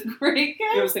 It was a great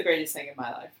kiss. It was the greatest thing in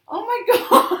my life. Oh my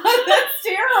God, that's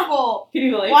terrible. Can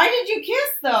you believe? Why did you kiss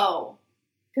though?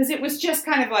 Because it was just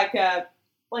kind of like a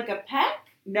peck?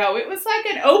 No, it was like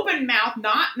an open mouth,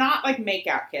 not like make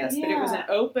out kiss, but it was Yeah. an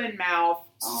open mouth,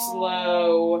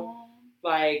 slow,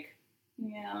 like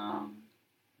Yeah.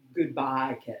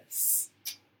 goodbye kiss.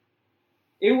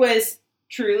 It was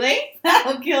truly,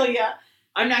 That'll kill you.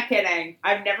 I'm not kidding.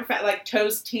 I've never felt like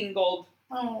toes tingled,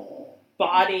 Oh.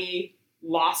 body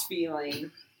lost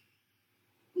feeling,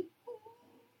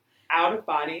 out of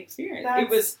body experience. That's It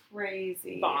was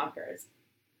crazy. bonkers.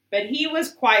 But he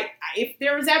was quite, if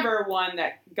there was ever one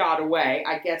that got away,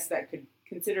 I guess that could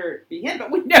consider it be him,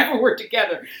 but we never were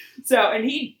together. So, and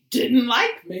he didn't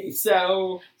like me,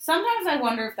 so. Sometimes I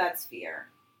wonder if that's fear.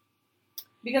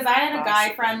 Because I had a guy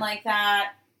Possibly. friend like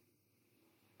that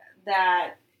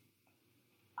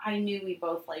I knew we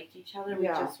both liked each other. We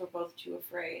Yeah. just were both too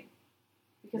afraid.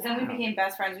 Because then Yeah. we became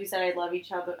best friends. We said, I love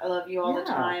each other. I love you all the Yeah.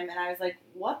 time. And I was like,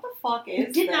 what the fuck is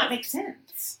It did this? not make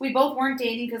sense. We both weren't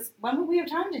dating because when would we have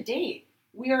time to date?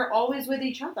 We are always with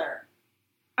each other.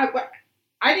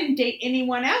 I didn't date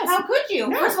anyone else. How could you?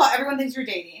 No. First of all, everyone thinks you're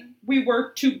dating. We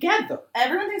were together.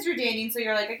 Everyone thinks you're dating, so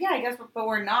you're like, yeah, I guess, but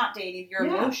we're not dating. You're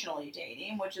Yeah. emotionally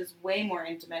dating, which is way more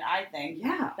intimate, I think,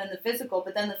 Yeah. than the physical.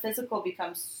 But then the physical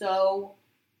becomes so,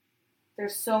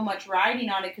 there's so much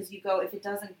riding on it because you go, if it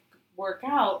doesn't work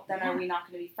out, then are we not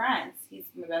going to be friends? He's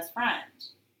my best friend.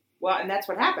 Well, and that's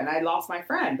what happened. I lost my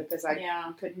friend because I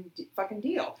Yeah. couldn't fucking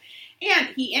deal. And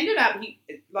he ended up,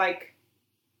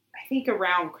 I think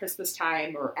around Christmas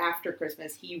time or after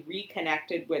Christmas, he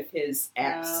reconnected with his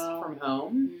ex Oh. from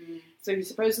home. So he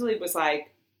supposedly was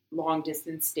like long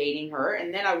distance dating her.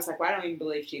 And then I was like, well, I don't even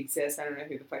believe she exists. I don't know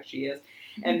who the fuck she is.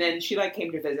 And then she like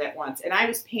came to visit once. And I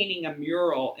was painting a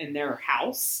mural in their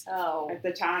house Oh. at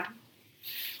the time.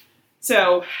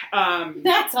 So,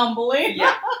 That's humbling.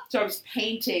 yeah. So I was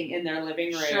painting in their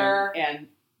living room. Sure. And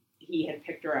he had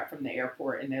picked her up from the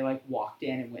airport, and they like walked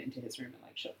in and went into his room and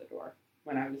like shut the door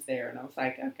when I was there. And I was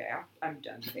like, okay, I'm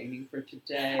done painting for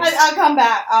today. I'll come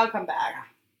back.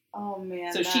 Oh,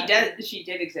 man. So she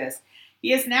did exist.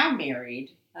 He is now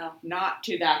married, Oh. not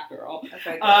to that girl.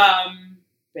 Okay, good.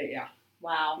 But yeah,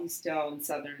 Wow. he's still in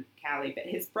Southern Cali. But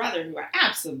his brother, who I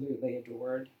absolutely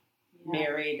adored, Yeah.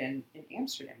 married in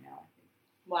Amsterdam now, I think.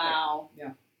 Wow.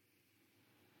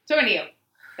 So anyhow,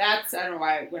 I don't know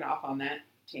why I went off on that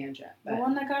tangent. But The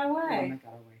one that got the one away. that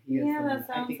got away. He is Yeah, the one. that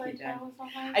I sounds think he like did. that was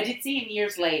alright. I did see him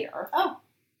years later. Oh.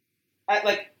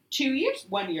 Like 2 years,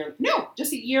 1 year. No,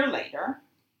 just a year later.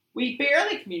 We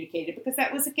barely communicated because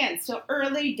that was, again, still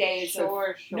early days.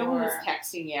 Sure. No one was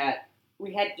texting yet.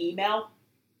 We had email,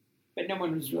 but no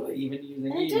one was really even using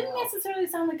And email. it didn't necessarily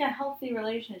sound like a healthy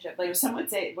relationship. Like, Some would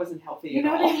say it wasn't healthy you at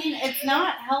know all. what I mean? It's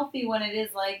not healthy when it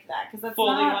is like that because that's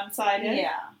Fully not one-sided.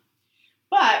 Yeah.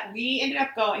 But we ended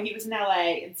up going, he was in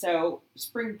LA, and so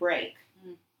spring break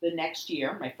the next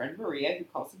year, my friend Maria, who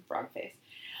calls him Frog Face,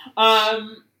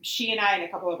 she and I and a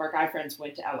couple of our guy friends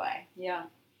went to LA. Yeah.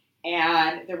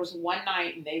 And there was one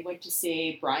night, and they went to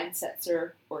see Brian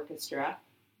Setzer Orchestra.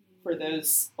 For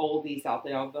those oldies out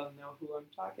there, they'll know who I'm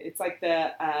talking. It's like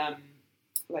the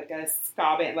like a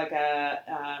ska band, like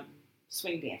a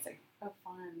swing dancing, Oh,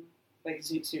 fun. like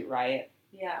Zoot Suit Riot,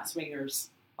 Yeah. Swingers,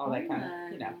 all that kind of,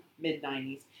 Fun. mid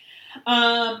 '90s.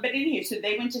 But anyway, so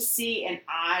they went to see, and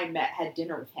I had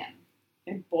dinner with him.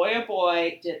 And boy, oh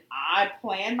boy, did I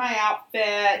plan my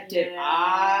outfit.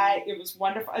 It was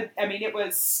wonderful. I mean, it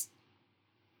was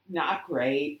not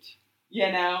great.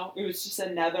 It was just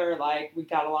another, we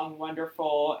got along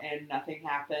wonderful and nothing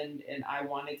happened, and I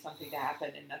wanted something to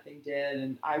happen and nothing did,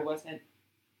 and I wasn't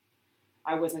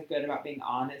good about being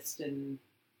honest and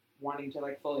wanting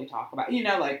to, fully talk about,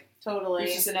 Totally.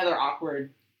 it's just another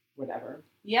awkward whatever.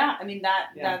 Yeah. I mean, that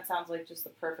Yeah. sounds like just the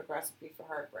perfect recipe for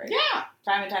heartbreak. Yeah,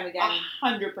 Time and time again.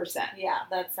 100%. Yeah.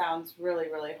 That sounds really,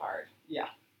 really hard.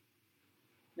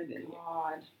 And then,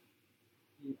 God.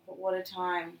 But what a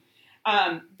time.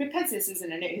 because this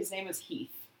isn't his name was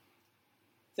Heath.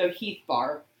 So Heath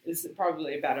Barr. is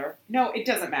probably better. No, it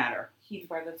doesn't matter. Heath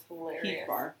Bar, that's hilarious. Heath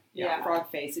Bar. Yeah. Yeah, frog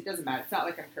face. It doesn't matter. It's not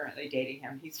like I'm currently dating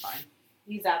him. He's fine.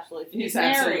 He's absolutely He's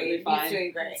married. absolutely fine. He's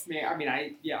doing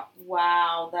great. Yeah.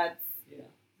 Wow, that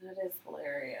is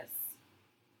hilarious.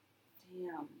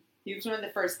 Damn. He was one of the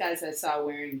first guys I saw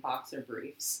wearing boxer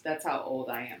briefs. That's how old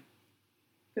I am.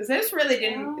 Because those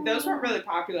weren't really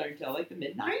popular until like the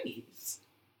mid-90s.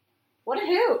 What a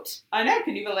hoot. I know,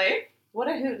 can you believe? What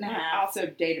a hoot and a I half. also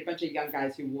dated a bunch of young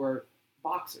guys who wore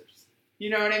boxers. You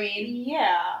know what I mean?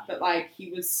 Yeah. But like, he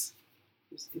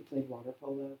played water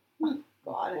polo.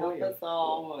 God help us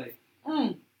all. Boy.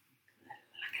 Mm.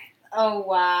 Oh,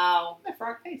 wow. The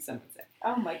frog face, some would say.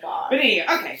 Oh, my God. But anyway,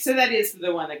 okay, so that is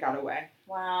the one that got away.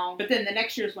 Wow. But then the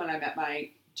next year's when I met my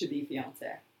to-be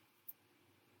fiance.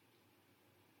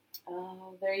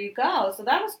 Oh, there you go. So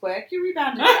that was quick. You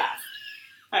rebounded fast.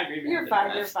 I remember. You're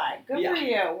fine. You're fine. Good Yeah. for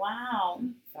you. Wow.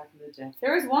 Back in the day.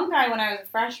 There was one guy when I was a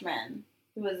freshman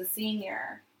who was a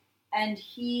senior, and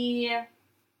he,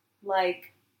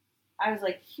 like, I was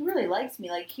like, he really likes me.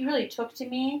 Like, he really took to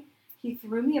me. He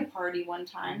threw me a party one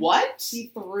time. What? He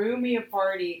threw me a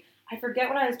party. I forget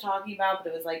what I was talking about,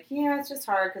 but it was like, yeah, it's just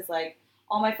hard because, like,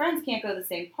 all my friends can't go to the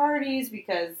same parties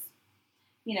because,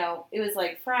 you know, it was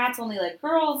like frats only let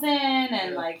girls in,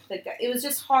 and like it was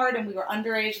just hard, and we were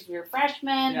underage because we were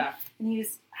freshmen. Yeah. And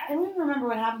I don't even remember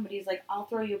what happened, but he was like, I'll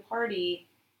throw you a party.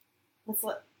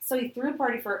 So he threw a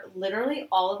party for literally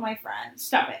all of my friends.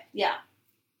 Stop it. Yeah.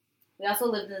 We also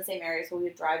lived in the same area, so we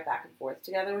would drive back and forth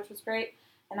together, which was great.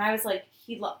 And I was like,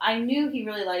 I knew he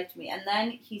really liked me. And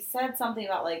then he said something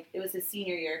about, like, it was his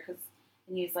senior year,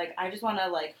 and he was like, I just want to,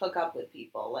 like, hook up with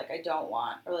people. Like, I don't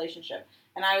want a relationship.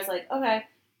 And I was like, okay,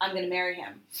 I'm going to marry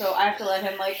him. So I have to let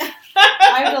him, like,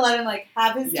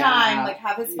 have his time, like,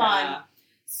 have his fun.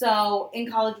 So in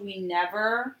college,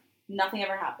 nothing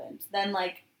ever happened. Then,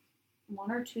 like, 1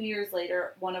 or 2 years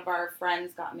later, one of our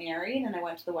friends got married, and I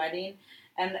went to the wedding.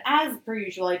 And as per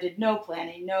usual, I did no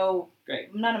planning,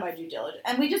 none of my due diligence.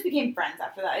 And we just became friends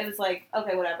after that. It was like,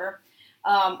 okay, whatever.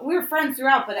 We were friends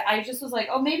throughout, but I just was like,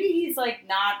 oh, maybe he's like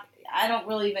not, I don't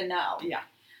really even know. Yeah.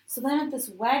 So then at this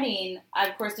wedding, I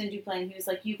of course didn't do planning. He was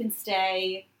like, you can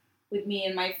stay with me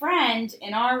and my friend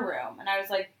in our room. And I was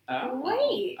like,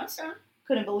 great. Okay.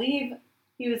 Couldn't believe.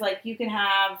 He was like, you can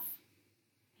have,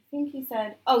 I think he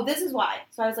said, oh, this is why.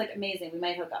 So I was like, amazing, we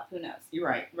might hook up, who knows. You're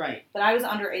right. But I was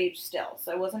underage still,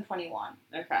 so I wasn't 21.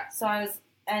 Okay. So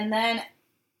and then,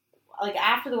 like,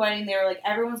 after the wedding, they were like,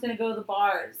 everyone's going to go to the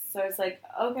bars. So I was like,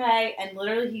 okay. And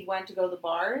literally, he went to go to the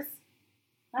bars.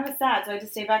 I was sad, so I had to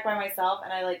stay back by myself,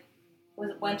 and I, like,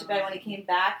 went to bed. When he came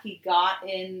back, he got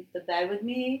in the bed with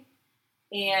me,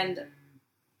 and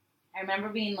I remember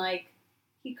being like,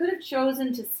 he could have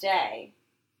chosen to stay.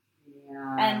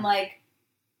 Yeah. And, like,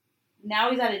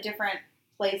 now he's at a different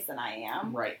place than I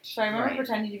am. Right. So I remember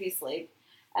pretending to be asleep.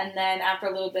 And then after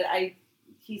a little bit,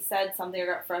 he said something or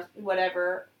got frustrated,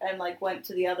 whatever, and, like, went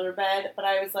to the other bed. But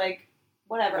I was like,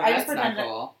 whatever. Well, I just that's pretended. not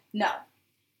cool. No.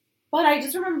 But I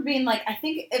just remember being like, I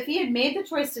think if he had made the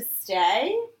choice to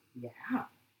stay. Yeah.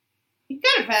 He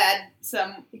could have had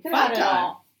some He could have had it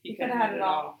all. He could have had it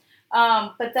all.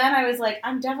 But then I was like,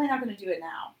 I'm definitely not going to do it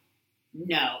now.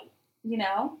 No. You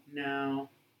know? No.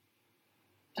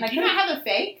 And Did you not have a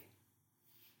fake?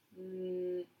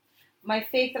 My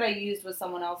fake that I used was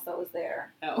someone else that was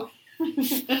there. Oh.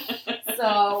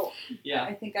 So yeah.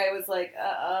 I think I was like,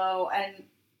 uh-oh. And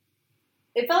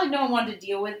it felt like no one wanted to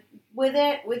deal with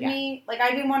it with me. Like,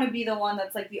 I didn't want to be the one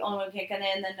that's, like, the only one who can't get in,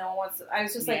 and then no one wants to. I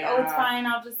was just like, oh, it's fine.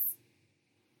 I'll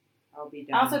be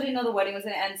done. I also didn't know the wedding was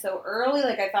going to end so early.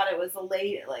 Like, I thought it was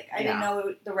late. Like, I didn't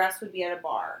know the rest would be at a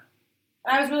bar.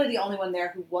 And I was really the only one there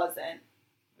who wasn't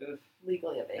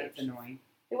legally of age. That's annoying.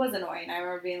 It was annoying. I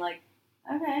remember being like,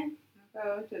 okay.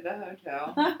 I'll go to the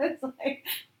hotel. It's like,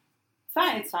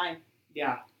 it's fine.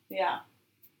 Yeah. Yeah.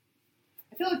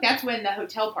 I feel like that's when the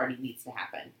hotel party needs to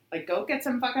happen. Like, go get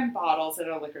some fucking bottles at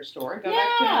a liquor store and go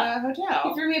back to the hotel.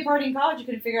 You threw me a party in college. You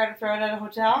couldn't figure out how to throw it at a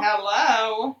hotel.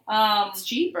 Hello. It's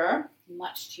cheaper.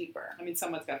 Much cheaper. I mean,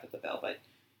 someone's got to foot the bill, but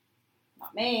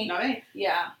not me. Not me.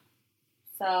 Yeah.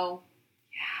 So,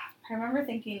 yeah. I remember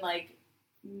thinking, like,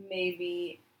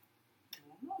 maybe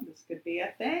this could be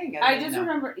a thing. I just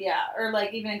remember, or,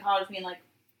 like, even in college being like,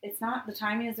 it's not, the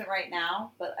timing isn't right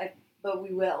now, but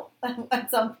we will at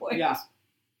some point. Yeah.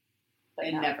 But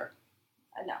and no. never.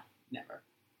 No.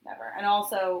 Never. And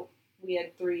also, we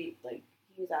had he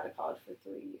was out of college for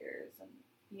 3 years, and,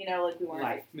 you know, like, we weren't.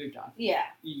 Life moved on. Yeah.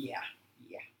 Yeah.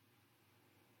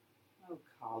 Oh,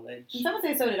 college. And some would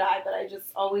say so did I, but I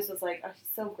just always was like, oh, he's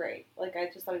so great. Like, I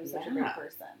just thought he was such a great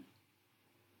person.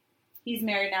 He's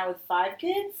married now with 5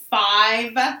 kids.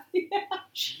 5?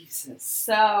 Jesus.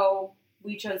 So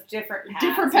we chose different paths.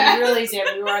 Different paths. We really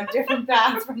did. We were on different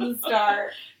paths from the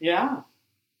start. Yeah.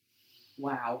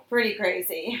 Wow. Pretty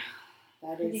crazy.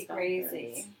 That Pretty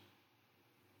crazy.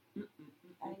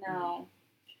 I know.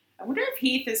 I wonder if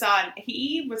Heath is on.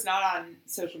 He was not on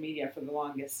social media for the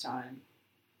longest time.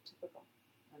 Typical.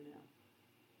 I know.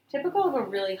 Typical of a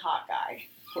really hot guy.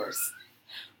 Of course.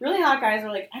 Really hot guys are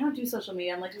like, I don't do social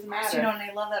media. I'm like, doesn't matter. You know, and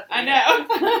I love that. I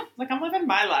know. Like, I'm living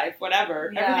my life.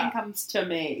 Whatever. Yeah. Everything comes to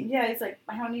me. Yeah, he's like,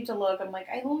 I don't need to look. I'm like,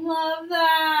 I love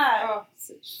that. Oh,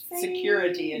 such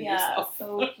security in yourself.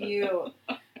 So cute.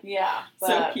 Yeah. But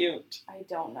So cute. I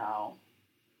don't know.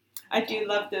 I do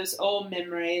love those old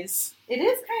memories. It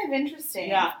is kind of interesting.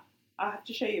 Yeah. I'll have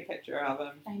to show you a picture of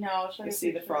him. I know. You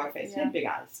see the frog face. Yeah. He had big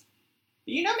eyes.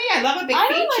 You know me, I love a big I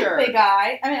feature. don't like big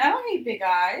eyes. I mean, I don't hate big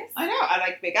eyes. I know. I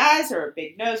like big eyes or a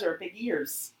big nose or big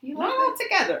ears. You Not like all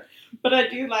together. But I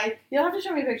do like You'll have to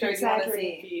show me a picture if you want to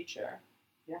exaggerated see. feature.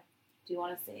 Do you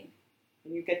want to see?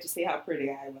 And you get to see how pretty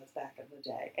I was back in the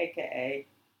day. AKA,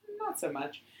 not so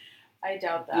much. I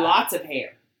doubt that. Lots of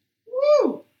hair.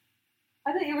 Woo!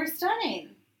 I bet you were stunning.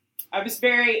 I was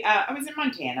very, I was in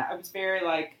Montana. I was very,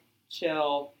 like,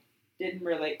 chill. Didn't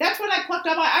really, that's when I plucked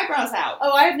all my eyebrows out.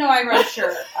 Oh, I have no eyebrows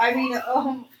shirt. I mean,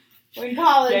 in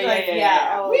college,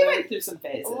 yeah. We went through some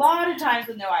phases. A lot of times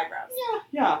with no eyebrows.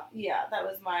 Yeah. Yeah, that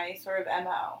was my sort of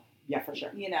MO. Yeah, for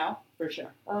sure. You know? For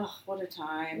sure. Oh, what a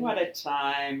time. What a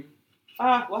time.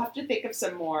 We'll have to think of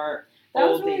some more That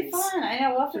was oldies. really fun. I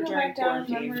know. We'll have to for go during back down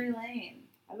quarantine. memory lane.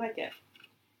 I like it.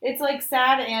 It's like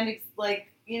sad and it's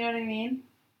like, you know what I mean?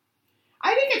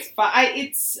 I think it's fun.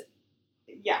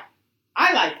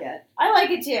 I like it. I like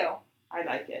it too. I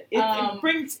like it.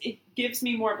 It gives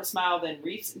me more of a smile than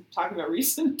talking about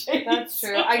recent days. That's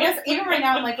true. I guess even right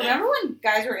now, I'm like, remember when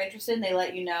guys were interested and they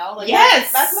let you know? Like,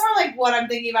 Yes! That's more like what I'm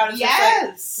thinking about. Is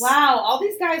Yes! just like, wow, all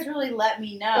these guys really let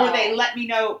me know. Or they let me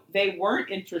know they weren't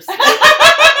interested.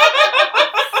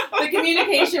 The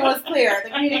communication was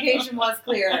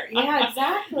clear. Yeah,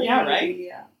 exactly. Yeah, right?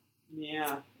 Yeah.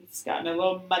 Yeah. It's gotten a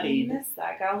little I muddied. missed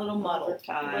that. Got a little muddled. Over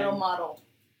time. A little muddled.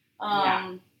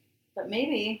 Yeah. But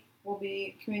maybe we'll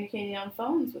be communicating on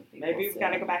phones with people. Maybe we've got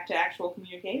to soon. go back to actual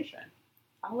communication.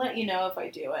 I'll let you know if I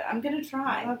do it. I'm gonna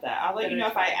try. I love that. I'll let you know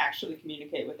if I actually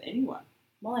communicate with anyone.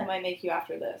 Well, I might make you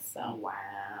after this. So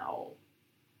Wow.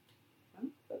 Well,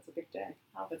 that's a big day.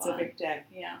 how That's fun. a big day.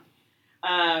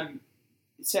 Yeah.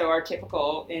 So our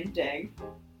typical ending.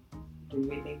 Do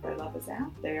we think that love is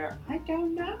out there? I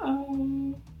don't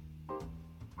know.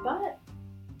 But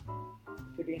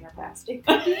Could be in our past. it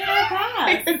could be in our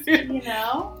past. You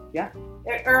know? Yeah.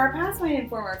 Or our past might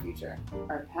inform our future.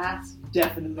 Our past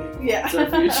definitely Yeah. is our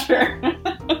future.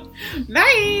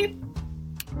 Bye.